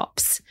like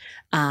shops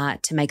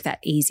to make that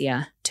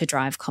easier to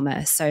drive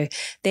commerce. So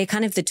they're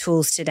kind of the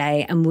tools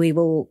today, and we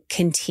will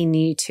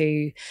continue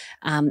to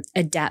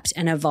adapt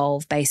and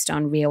evolve based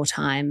on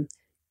real-time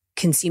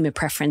consumer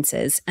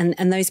preferences,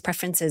 and those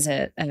preferences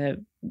are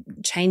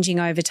changing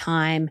over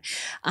time,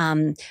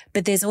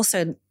 but there's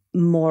also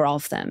more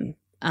of them.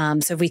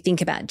 So if we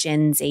think about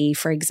Gen Z,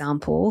 for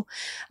example,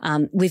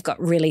 we've got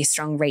really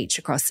strong reach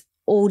across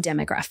all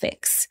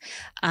demographics.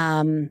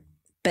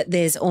 but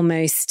there's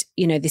almost,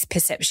 this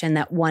perception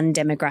that one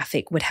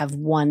demographic would have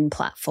one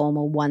platform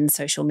or one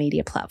social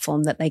media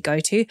platform that they go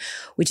to,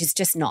 which is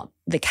just not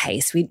the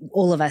case.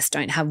 All of us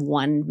don't have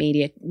one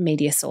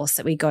media source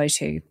that we go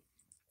to.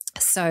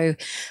 So,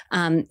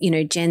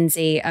 Gen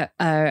Z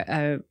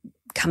are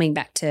coming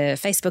back to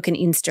Facebook and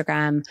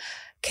Instagram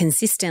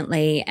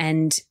consistently,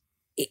 and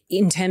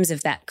in terms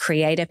of that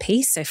creator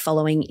piece, so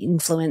following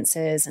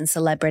influencers and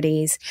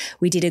celebrities,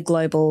 we did a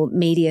global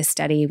media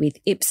study with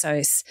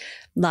Ipsos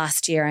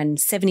last year, and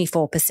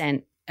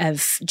 74%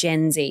 of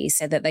Gen Z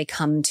said that they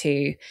come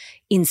to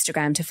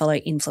Instagram to follow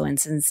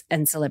influencers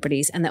and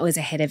celebrities, and that was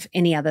ahead of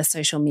any other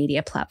social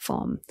media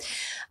platform.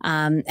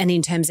 And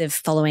in terms of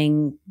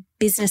following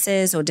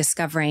businesses or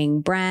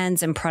discovering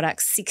brands and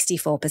products,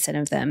 64%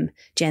 of them,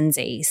 Gen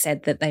Z,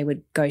 said that they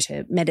would go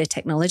to Meta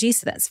technology,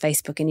 so that's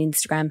Facebook and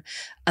Instagram,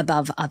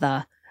 above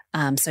other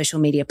social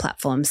media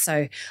platforms.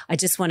 So I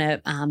just want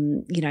to,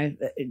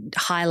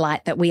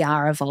 highlight that we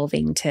are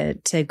evolving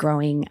to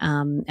growing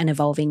and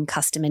evolving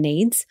customer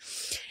needs.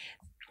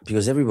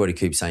 Because everybody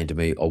keeps saying to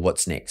me, "Oh,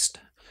 what's next?"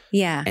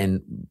 Yeah.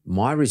 And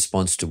my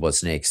response to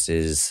what's next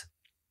is,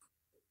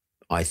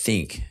 I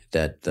think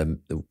that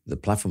the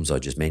platforms I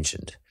just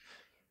mentioned,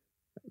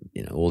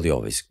 all the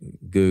obvious,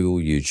 Google,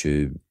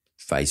 YouTube,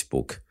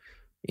 Facebook,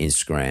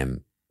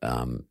 Instagram,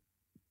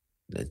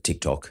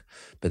 TikTok,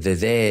 but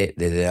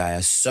they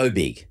are so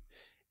big,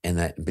 and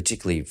that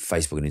particularly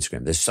Facebook and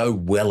Instagram, they're so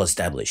well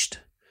established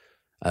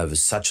over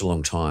such a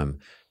long time.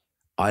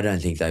 I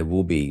don't think they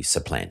will be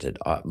supplanted.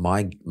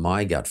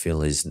 My gut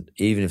feel is,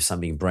 even if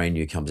something brand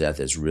new comes out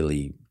that's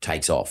really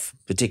takes off,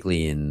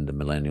 particularly in the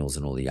millennials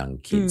and all the young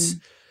kids,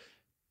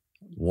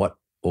 what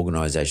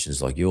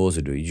organisations like yours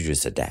will do, you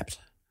just adapt.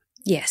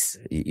 Yes.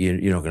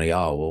 You're not going to go,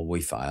 "Oh, well,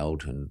 we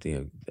failed,"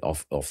 and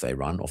off they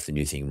run, off the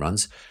new thing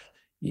runs.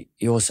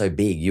 You're so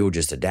big, you'll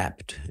just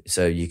adapt.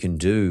 So you can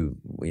do,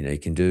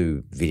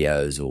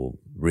 videos or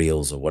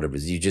reels or whatever.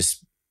 You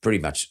just pretty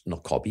much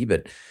not copy,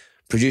 but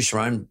produce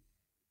your own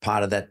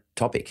part of that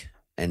topic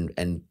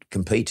and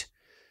compete,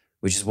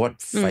 which is what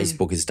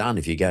Facebook has done.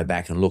 If you go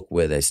back and look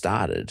where they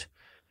started,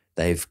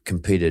 they've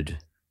competed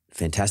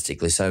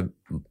fantastically. So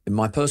in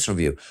my personal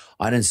view,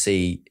 I don't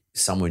see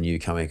someone new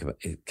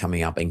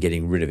coming up and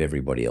getting rid of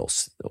everybody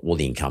else, all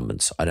the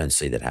incumbents. I don't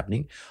see that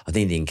happening. I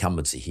think the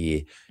incumbents are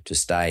here to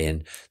stay.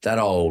 And that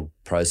old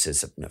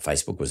process,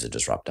 Facebook was a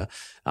disruptor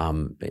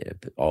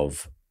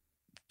of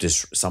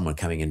someone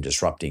coming and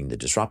disrupting the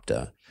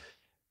disruptor.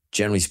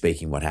 Generally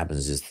speaking, what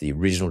happens is the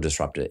original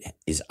disruptor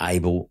is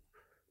able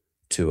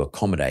to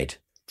accommodate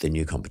the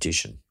new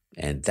competition.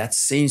 And that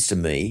seems to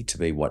me to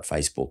be what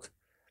Facebook,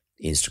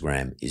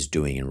 Instagram is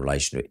doing in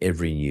relation to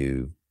every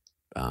new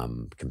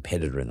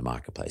competitor in the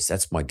marketplace.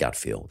 That's my gut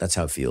feel. That's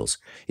how it feels.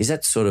 Is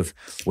that sort of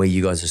where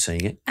you guys are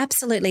seeing it?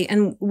 Absolutely.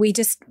 And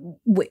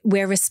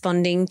we're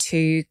responding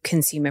to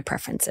consumer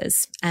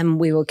preferences, and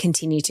we will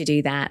continue to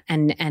do that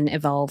and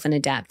evolve and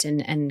adapt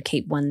and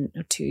keep 1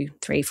 or 2,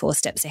 3, 4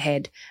 steps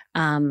ahead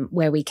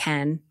where we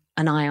can,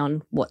 an eye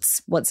on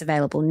what's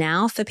available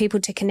now for people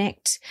to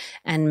connect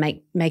and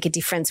make a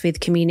difference with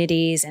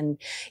communities.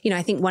 And,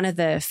 I think one of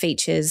the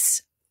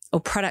features or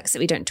products that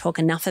we don't talk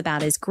enough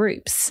about is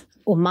groups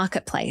or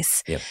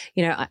marketplace.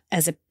 Yep.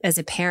 As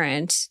a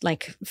parent,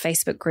 like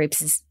Facebook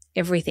groups is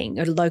everything,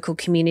 or local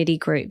community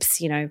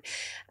groups,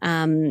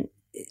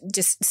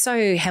 just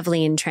so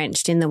heavily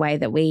entrenched in the way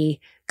that we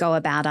go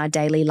about our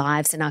daily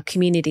lives and our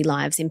community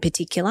lives in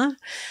particular.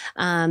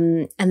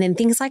 And then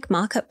things like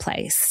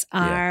marketplace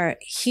are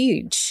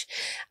huge.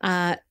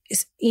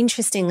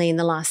 Interestingly, in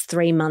the last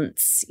 3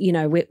 months,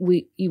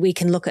 we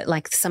can look at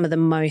like some of the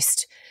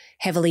most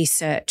heavily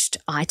searched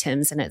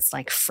items, and it's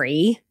like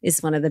free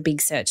is one of the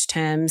big search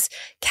terms,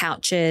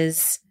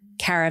 couches,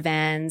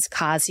 caravans,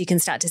 cars. You can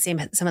start to see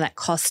some of that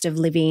cost of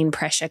living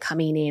pressure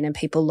coming in and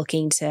people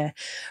looking to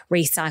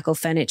recycle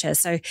furniture.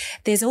 So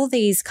there's all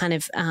these kind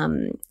of,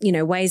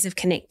 ways of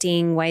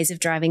connecting, ways of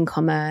driving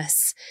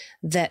commerce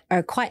that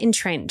are quite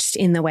entrenched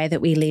in the way that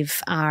we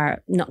live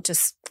our, not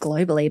just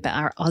globally, but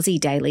our Aussie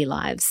daily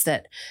lives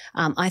that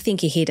I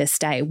think are here to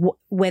stay.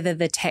 Whether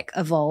the tech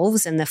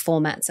evolves and the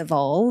formats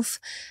evolve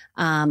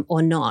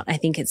or not, I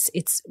think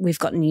we've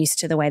gotten used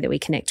to the way that we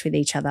connect with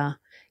each other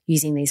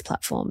using these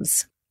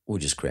platforms. We'll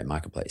just create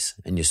marketplace.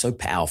 And you're so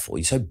powerful.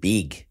 You're so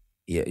big.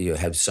 You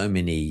have so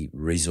many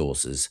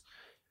resources.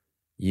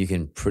 You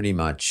can pretty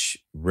much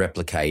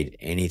replicate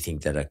anything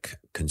that a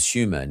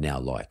consumer now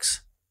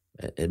likes.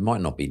 It might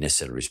not be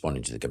necessarily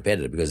responding to the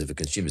competitor, because if a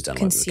consumer's done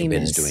like what the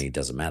competitor's doing, it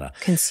doesn't matter.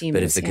 Consumers,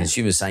 but if the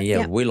consumer's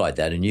saying, we like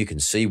that, and you can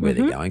see where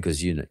they're going, because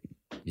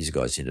these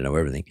guys seem to know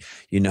everything.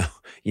 You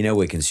know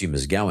where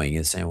consumers are going,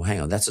 and saying, well, hang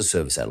on, that's a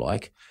service I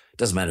like. It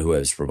doesn't matter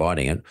whoever's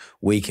providing it,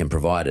 we can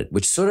provide it,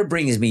 which sort of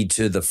brings me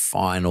to the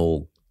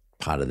final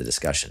part of the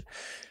discussion.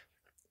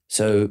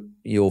 So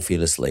your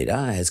fearless leader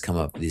has come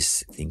up with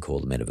this thing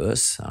called the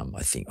metaverse.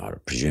 I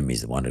presume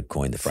he's the one who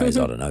coined the phrase.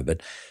 I don't know,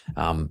 but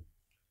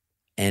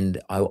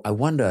and I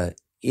wonder,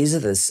 is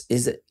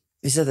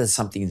it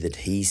something that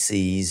he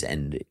sees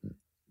and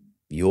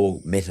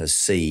your Meta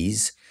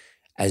sees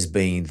as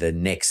being the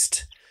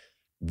next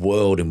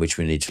world in which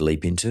we need to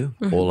leap into,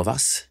 all of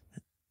us.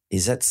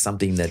 Is that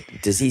something that,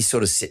 does he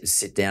sort of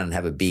sit down and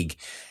have a big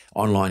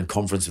online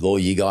conference with all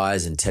you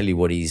guys and tell you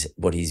what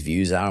his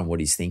views are and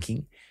what he's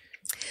thinking?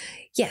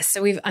 Yes.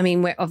 So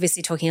we're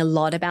obviously talking a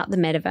lot about the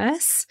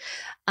metaverse,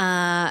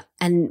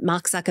 and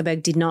Mark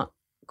Zuckerberg did not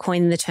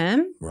coin the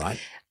term. Right.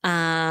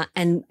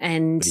 And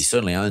but he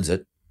certainly owns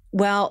it.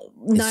 Well,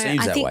 no,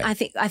 I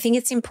think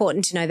it's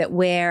important to know that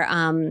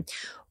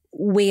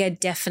we are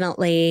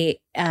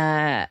definitely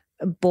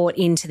bought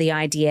into the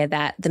idea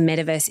that the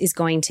metaverse is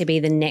going to be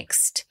the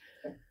next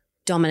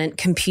dominant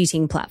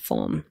computing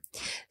platform.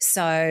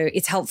 So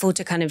it's helpful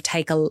to kind of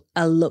take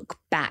a look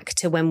back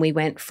to when we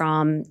went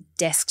from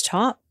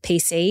desktop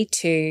PC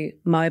to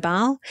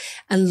mobile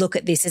and look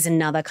at this as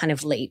another kind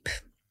of leap.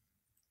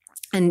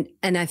 And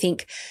I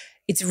think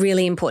it's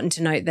really important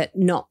to note that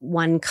not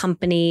one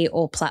company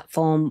or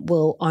platform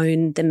will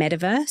own the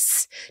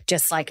metaverse,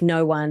 just like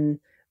no one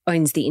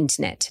owns the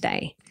internet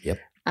today. Yep.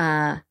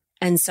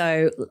 And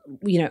so,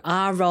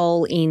 our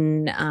role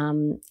in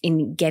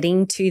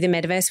getting to the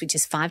metaverse, which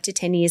is 5 to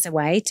 10 years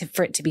away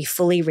for it to be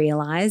fully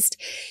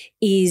realized,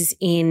 is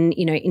in,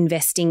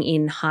 investing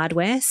in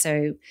hardware.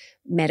 So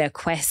Meta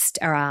Quest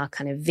are our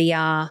kind of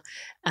VR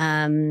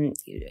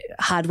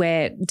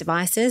hardware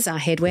devices, our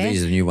headwear.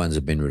 These are the new ones that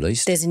have been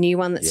released. There's a new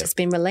one that's just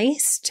been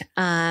released.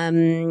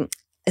 So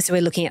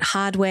we're looking at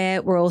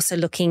hardware. We're also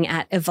looking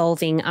at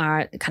evolving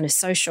our kind of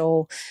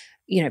social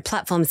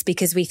platforms,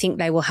 because we think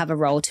they will have a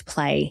role to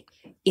play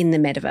in the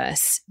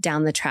metaverse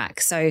down the track.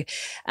 So,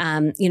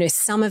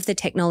 some of the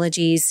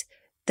technologies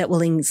that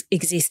will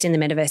exist in the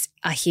metaverse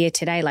are here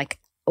today, like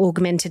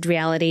augmented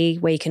reality,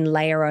 where you can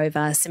layer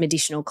over some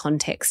additional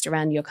context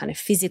around your kind of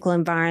physical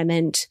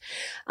environment,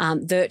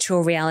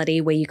 virtual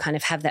reality, where you kind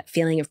of have that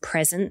feeling of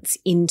presence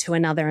into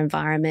another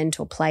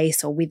environment or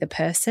place or with a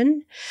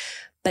person.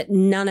 But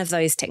none of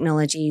those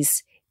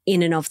technologies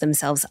in and of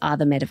themselves are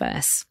the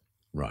metaverse.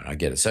 Right, I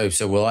get it.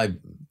 So will I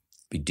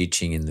be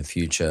ditching in the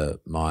future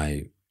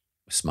my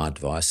smart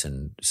device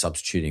and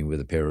substituting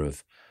with a pair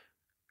of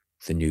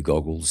the new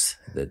goggles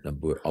that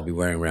I'll be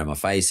wearing around my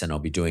face, and I'll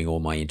be doing all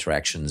my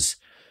interactions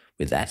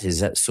with that? Is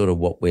that sort of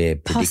what we're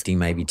predicting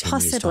maybe 10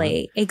 years time?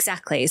 Possibly,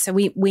 exactly. So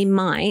we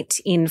might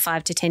in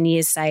 5 to 10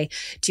 years say,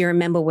 do you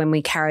remember when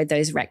we carried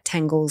those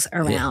rectangles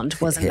around?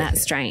 Wasn't that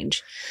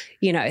strange?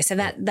 So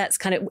that's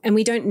kind of, and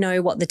we don't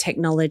know what the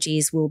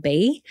technologies will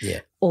be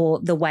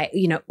or the way,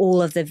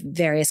 all of the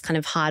various kind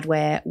of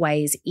hardware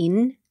ways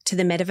in to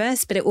the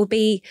metaverse, but it will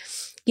be,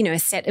 a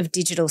set of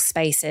digital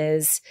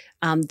spaces.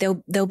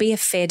 There'll be a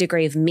fair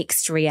degree of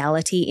mixed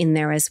reality in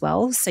there as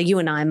well. So you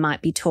and I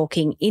might be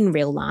talking in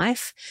real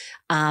life,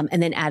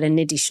 and then add an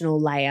additional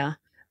layer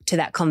to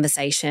that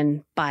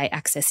conversation by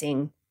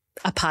accessing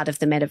a part of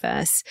the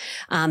metaverse.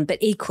 But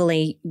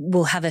equally,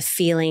 we'll have a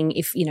feeling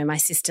if, my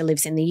sister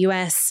lives in the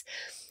US,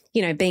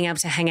 being able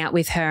to hang out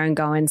with her and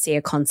go and see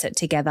a concert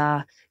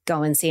together,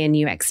 go and see a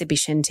new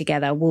exhibition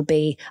together will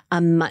be a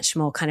much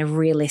more kind of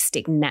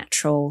realistic,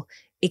 natural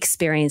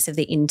experience of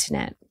the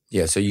internet.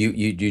 Yeah, so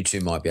you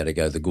two might be able to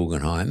go to the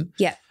Guggenheim,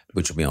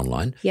 which will be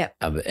online,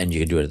 and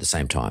you can do it at the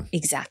same time.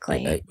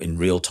 Exactly. In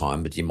real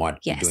time, but you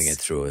might be doing it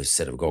through a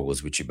set of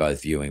goggles, which you're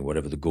both viewing,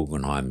 whatever the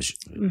Guggenheim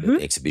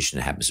exhibition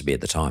happens to be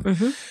at the time.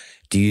 Mm-hmm.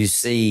 Do you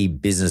see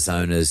business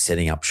owners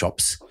setting up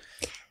shops?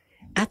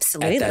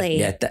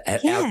 Absolutely.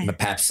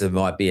 Perhaps there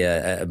might be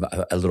a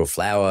little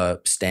flower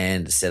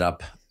stand set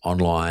up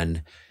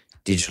online,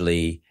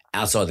 digitally,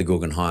 outside the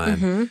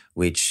Guggenheim,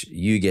 which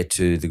you get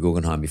to the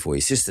Guggenheim before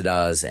your sister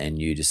does, and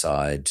you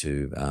decide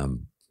to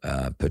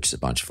purchase a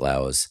bunch of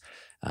flowers,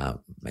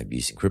 maybe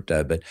using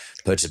crypto, but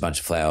purchase a bunch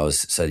of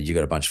flowers so that you've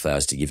got a bunch of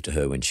flowers to give to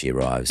her when she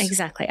arrives.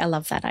 Exactly. I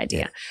love that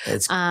idea.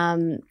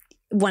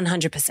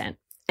 100%.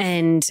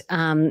 And,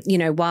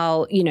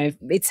 while,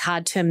 it's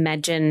hard to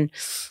imagine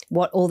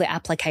what all the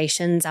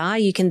applications are,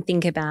 you can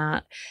think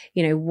about,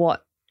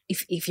 what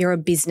if you're a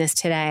business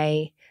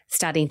today,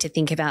 starting to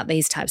think about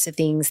these types of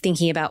things,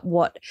 thinking about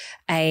what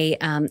a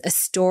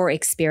store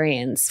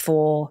experience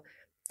for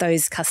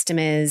those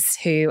customers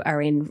who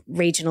are in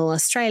regional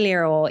Australia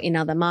or in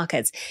other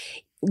markets,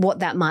 what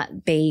that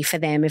might be for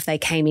them if they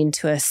came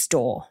into a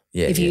store.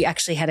 If you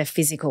actually had a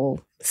physical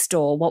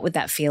store, what would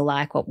that feel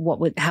like?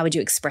 How would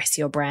you express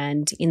your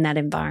brand in that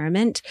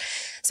environment?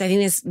 So I think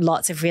there's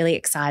lots of really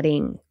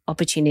exciting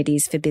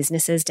opportunities for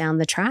businesses down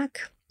the track.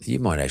 You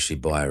might actually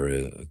buy her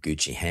a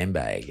Gucci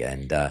handbag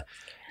and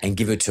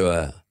give it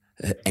to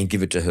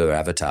her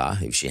avatar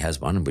if she has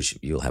one, which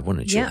you'll have one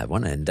and she'll have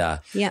one. And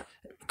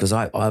because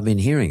I've been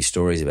hearing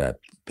stories about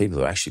people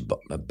who are actually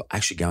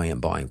going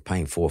and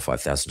paying $4,000 or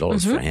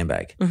 $5,000 for a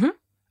handbag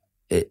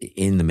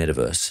in the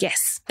metaverse.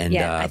 Yes, and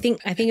I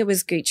think it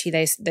was Gucci.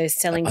 They're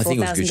selling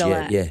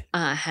 $4,000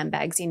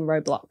 handbags in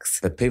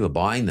Roblox. But people are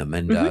buying them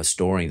and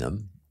storing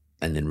them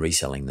and then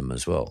reselling them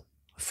as well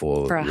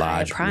for a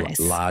higher price,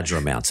 larger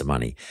amounts of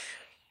money.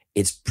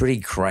 It's pretty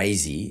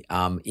crazy.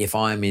 If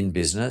I'm in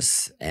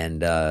business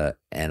and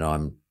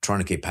I'm trying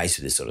to keep pace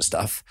with this sort of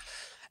stuff,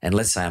 and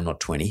let's say I'm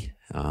not 20,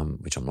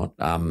 which I'm not,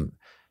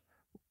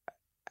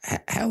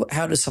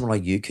 how does someone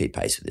like you keep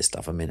pace with this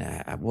stuff? I mean,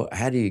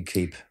 how do you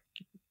keep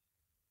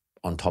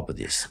on top of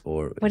this?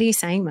 Or what are you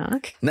saying,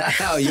 Mark? No,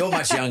 you're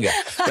much younger.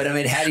 But I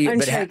mean, how do you? I'm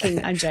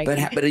joking. I'm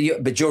joking.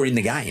 But you're in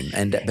the game,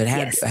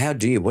 how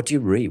do you? What do you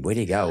read? Where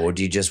do you go? Or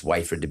do you just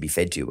wait for it to be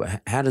fed to you?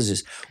 How does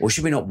this? Or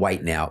should we not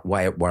wait now?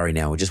 Worry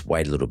now, or just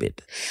wait a little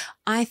bit?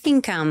 I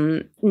think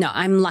no,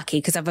 I'm lucky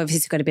because I've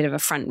obviously got a bit of a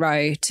front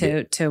row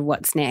to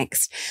what's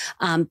next.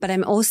 But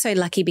I'm also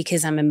lucky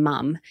because I'm a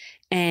mum.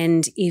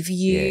 And if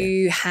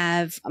you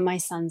have, my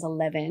son's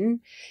 11,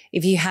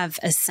 if you have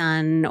a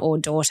son or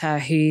daughter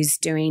who's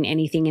doing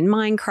anything in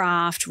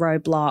Minecraft,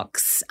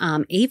 Roblox,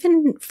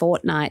 even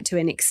Fortnite to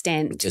an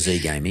extent. Is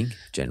e-gaming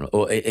general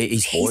or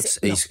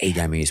esports? He's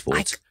e-gaming,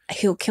 esports.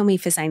 He'll kill me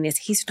for saying this.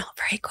 He's not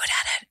very good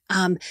at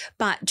it.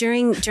 But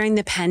during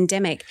the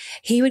pandemic,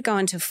 he would go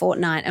into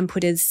Fortnite and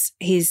put his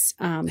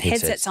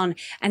headsets on,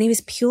 and he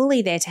was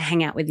purely there to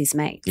hang out with his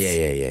mates.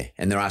 Yeah.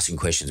 And they're asking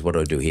questions. What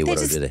do I do here? What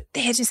do I do there?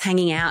 They're just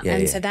hanging out.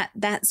 So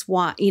that's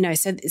why,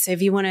 so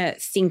if you want to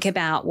think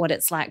about what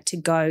it's like to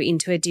go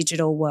into a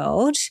digital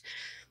world,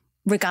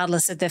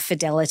 regardless of the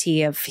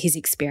fidelity of his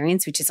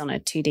experience, which is on a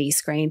 2D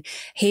screen,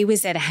 he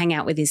was there to hang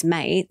out with his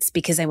mates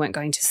because they weren't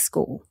going to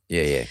school.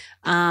 Yeah.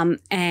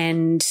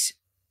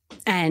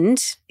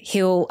 And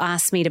he'll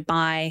ask me to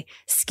buy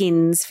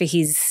skins for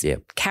his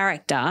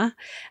character.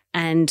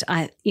 And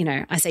I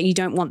say, you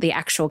don't want the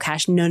actual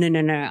cash. No.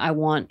 I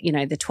want, the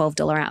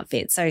 $12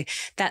 outfit. So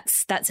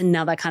that's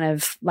another kind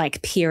of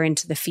like peer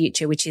into the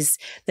future, which is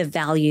the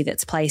value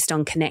that's placed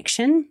on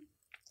connection.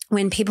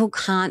 When people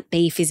can't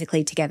be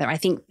physically together, I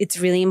think it's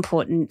really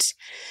important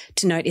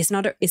to note it's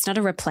not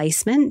a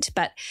replacement,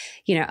 but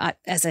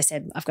as I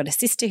said, I've got a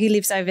sister who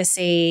lives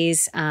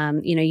overseas.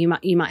 You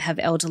might have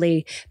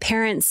elderly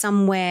parents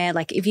somewhere.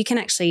 Like if you can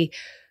actually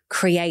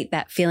create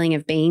that feeling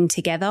of being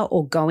together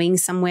or going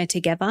somewhere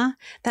together,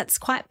 that's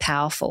quite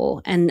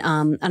powerful. And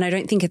I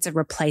don't think it's a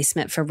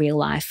replacement for real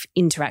life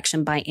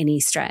interaction by any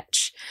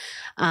stretch.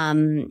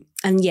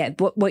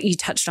 What you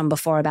touched on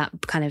before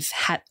about kind of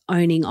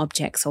owning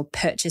objects or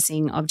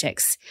purchasing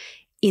objects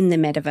in the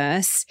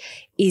metaverse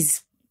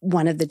is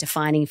one of the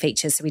defining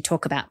features. So we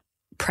talk about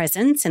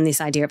presence and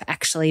this idea of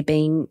actually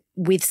being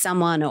with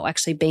someone or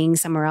actually being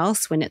somewhere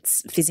else when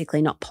it's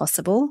physically not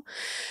possible.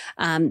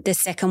 The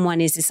second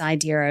one is this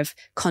idea of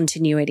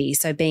continuity.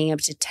 So being able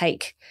to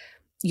take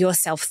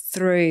yourself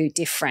through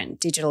different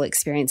digital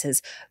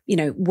experiences.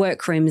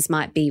 Workrooms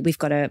might be, we've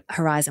got a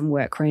Horizon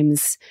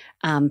Workrooms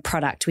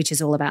product, which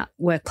is all about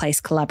workplace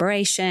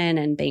collaboration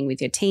and being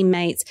with your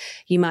teammates.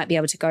 You might be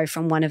able to go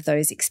from one of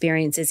those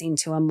experiences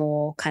into a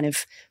more kind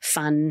of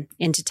fun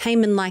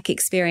entertainment-like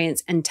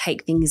experience and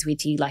take things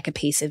with you like a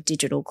piece of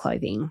digital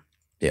clothing.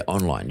 Yeah,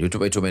 online. We're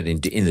talking about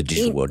in the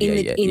digital world.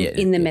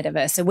 In the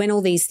metaverse. So when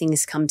all these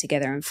things come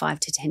together in 5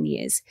 to 10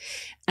 years.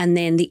 And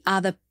then the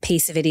other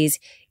piece of it is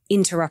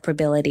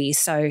interoperability.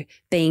 So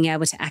being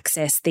able to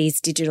access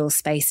these digital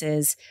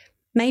spaces,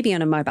 maybe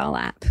on a mobile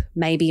app,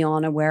 maybe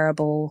on a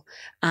wearable,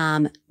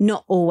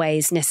 not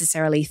always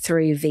necessarily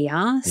through VR.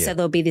 Yeah. So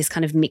there'll be this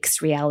kind of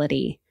mixed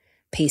reality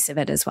piece of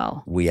it as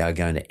well. We are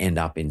going to end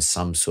up in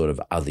some sort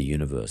of other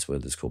universe,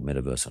 whether it's called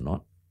metaverse or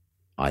not.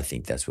 I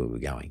think that's where we're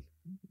going.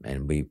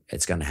 And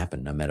it's going to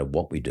happen no matter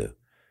what we do.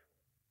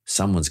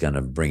 Someone's going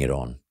to bring it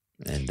on.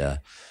 And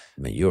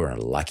you're in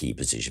a lucky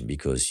position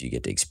because you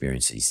get to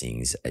experience these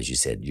things. As you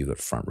said, you've got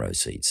front row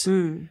seats.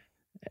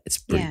 It's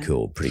pretty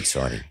cool, pretty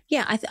exciting.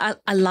 Yeah,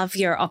 I love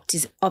your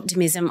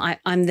optimism.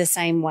 I'm the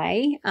same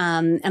way.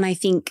 And I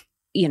think,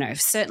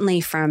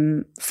 certainly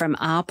from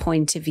our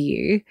point of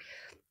view,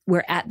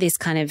 we're at this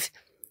kind of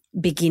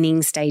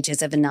beginning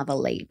stages of another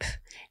leap.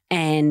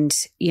 And,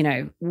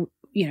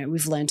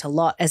 we've learned a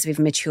lot as we've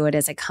matured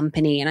as a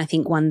company. And I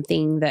think one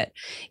thing that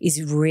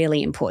is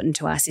really important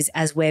to us is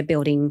as we're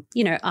building,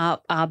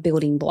 our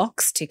building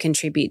blocks to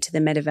contribute to the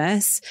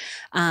metaverse,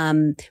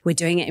 we're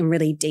doing it in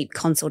really deep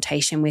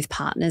consultation with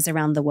partners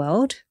around the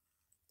world.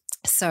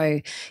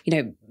 So,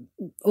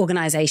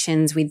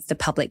 organisations with the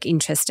public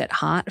interest at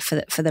heart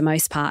for the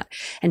most part.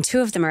 And 2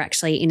 of them are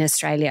actually in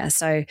Australia.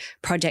 So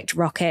Project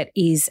Rocket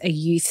is a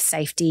youth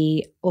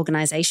safety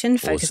organisation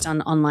focused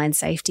on online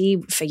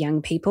safety for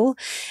young people.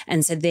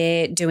 And so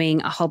they're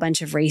doing a whole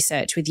bunch of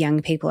research with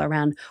young people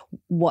around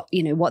what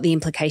the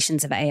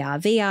implications of AR,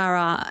 VR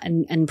are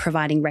and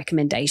providing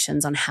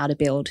recommendations on how to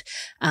build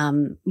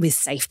with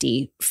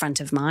safety front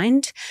of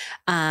mind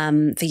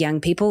for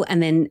young people.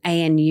 And then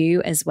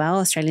ANU as well,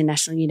 Australian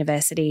National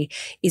University,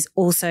 is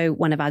also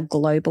one of our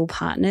global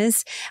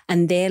partners,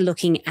 and they're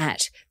looking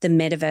at the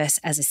metaverse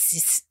as a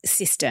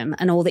system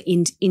and all the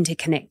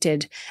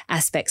interconnected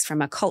aspects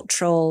from a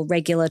cultural,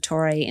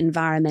 regulatory,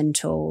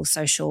 environmental,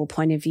 social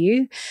point of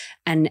view.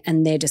 And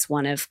they're just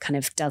one of kind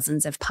of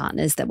dozens of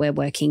partners that we're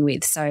working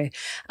with. So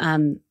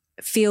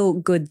feel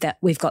good that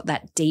we've got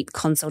that deep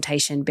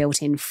consultation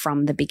built in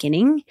from the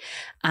beginning.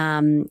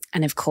 And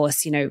of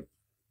course,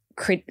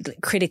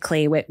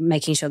 critically, we're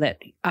making sure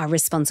that our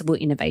responsible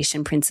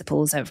innovation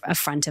principles are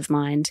front of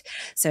mind.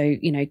 So,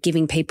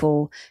 giving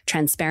people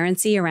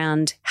transparency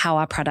around how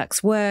our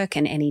products work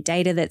and any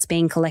data that's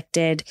being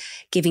collected,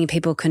 giving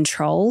people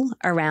control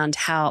around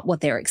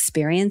what their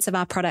experience of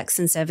our products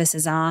and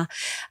services are,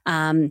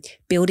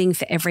 building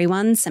for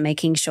everyone. So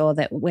making sure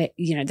that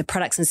the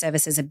products and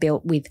services are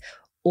built with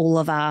all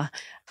of our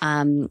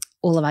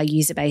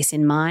user base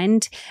in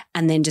mind,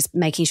 and then just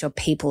making sure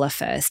people are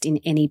first in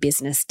any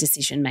business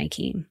decision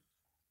making.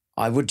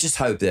 I would just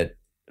hope that,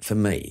 for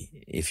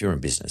me, if you're in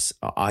business,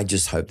 I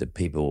just hope that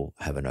people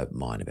have an open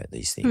mind about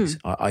these things.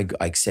 I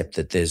accept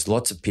that there's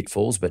lots of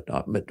pitfalls, but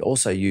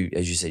also you,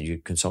 as you said, you're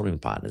consulting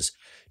with partners,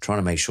 trying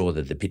to make sure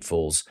that the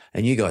pitfalls,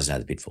 and you guys know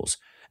the pitfalls.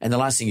 And the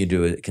last thing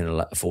you can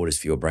afford is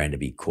for your brand to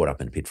be caught up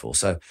in the pitfalls.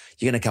 So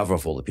you're going to cover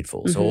off all the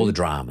pitfalls, all the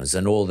dramas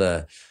and all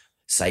the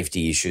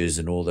safety issues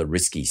and all the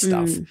risky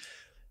stuff.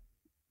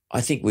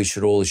 I think we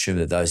should all assume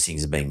that those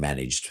things are being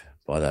managed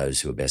by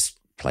those who are best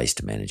placed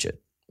to manage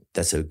it.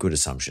 That's a good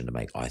assumption to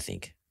make, I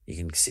think. You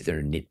can sit there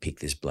and nitpick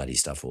this bloody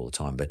stuff all the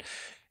time,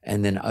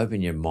 and then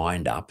open your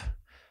mind up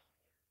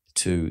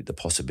to the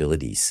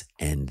possibilities.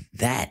 And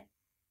that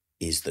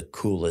is the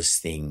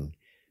coolest thing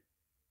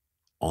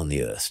on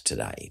the earth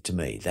today, to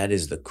me. That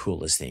is the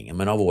coolest thing. I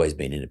mean, I've always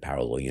been in a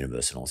parallel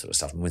universe and all sort of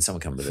stuff. And when someone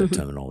comes with the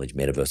terminology,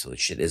 metaverse, all this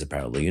shit, there's a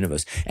parallel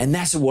universe. And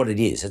that's what it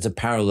is. It's a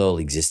parallel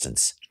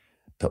existence.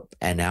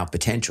 And our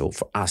potential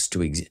for us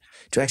to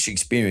actually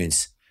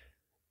experience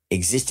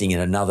existing in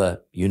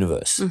another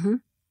universe.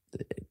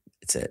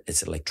 It's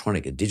an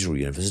electronic, a digital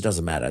universe. It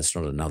doesn't matter. It's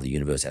not another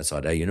universe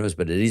outside our universe,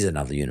 but it is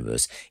another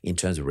universe in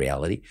terms of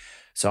reality.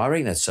 So I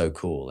reckon that's so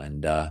cool.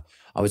 And I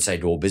would say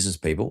to all business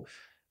people,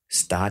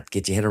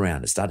 get your head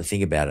around it, start to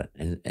think about it,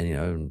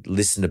 and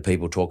listen to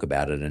people talk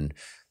about it, and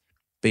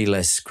be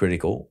less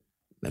critical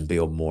and be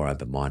more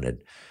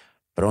open-minded.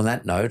 But on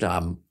that note,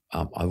 I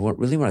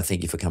really want to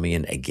thank you for coming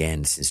in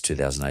again since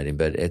 2018.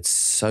 But it's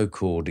so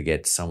cool to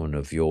get someone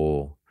of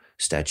your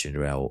stature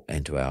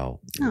into our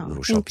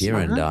little shop here,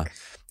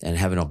 and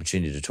have an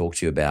opportunity to talk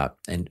to you about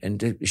and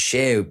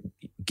to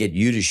get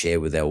you to share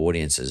with our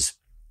audiences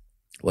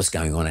what's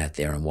going on out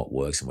there and what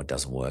works and what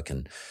doesn't work,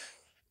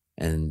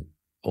 and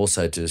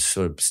also to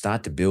sort of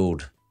start to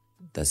build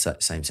that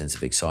same sense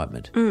of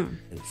excitement.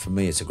 For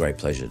me, it's a great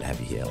pleasure to have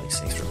you here,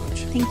 Alex. Thanks very much.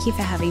 Thank you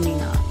for having me,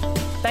 Mark.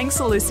 Thanks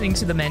for listening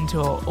to The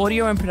Mentor.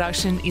 Audio and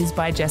production is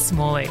by Jess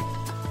Morley,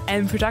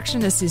 and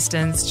production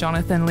assistants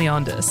Jonathan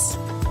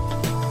Leondis.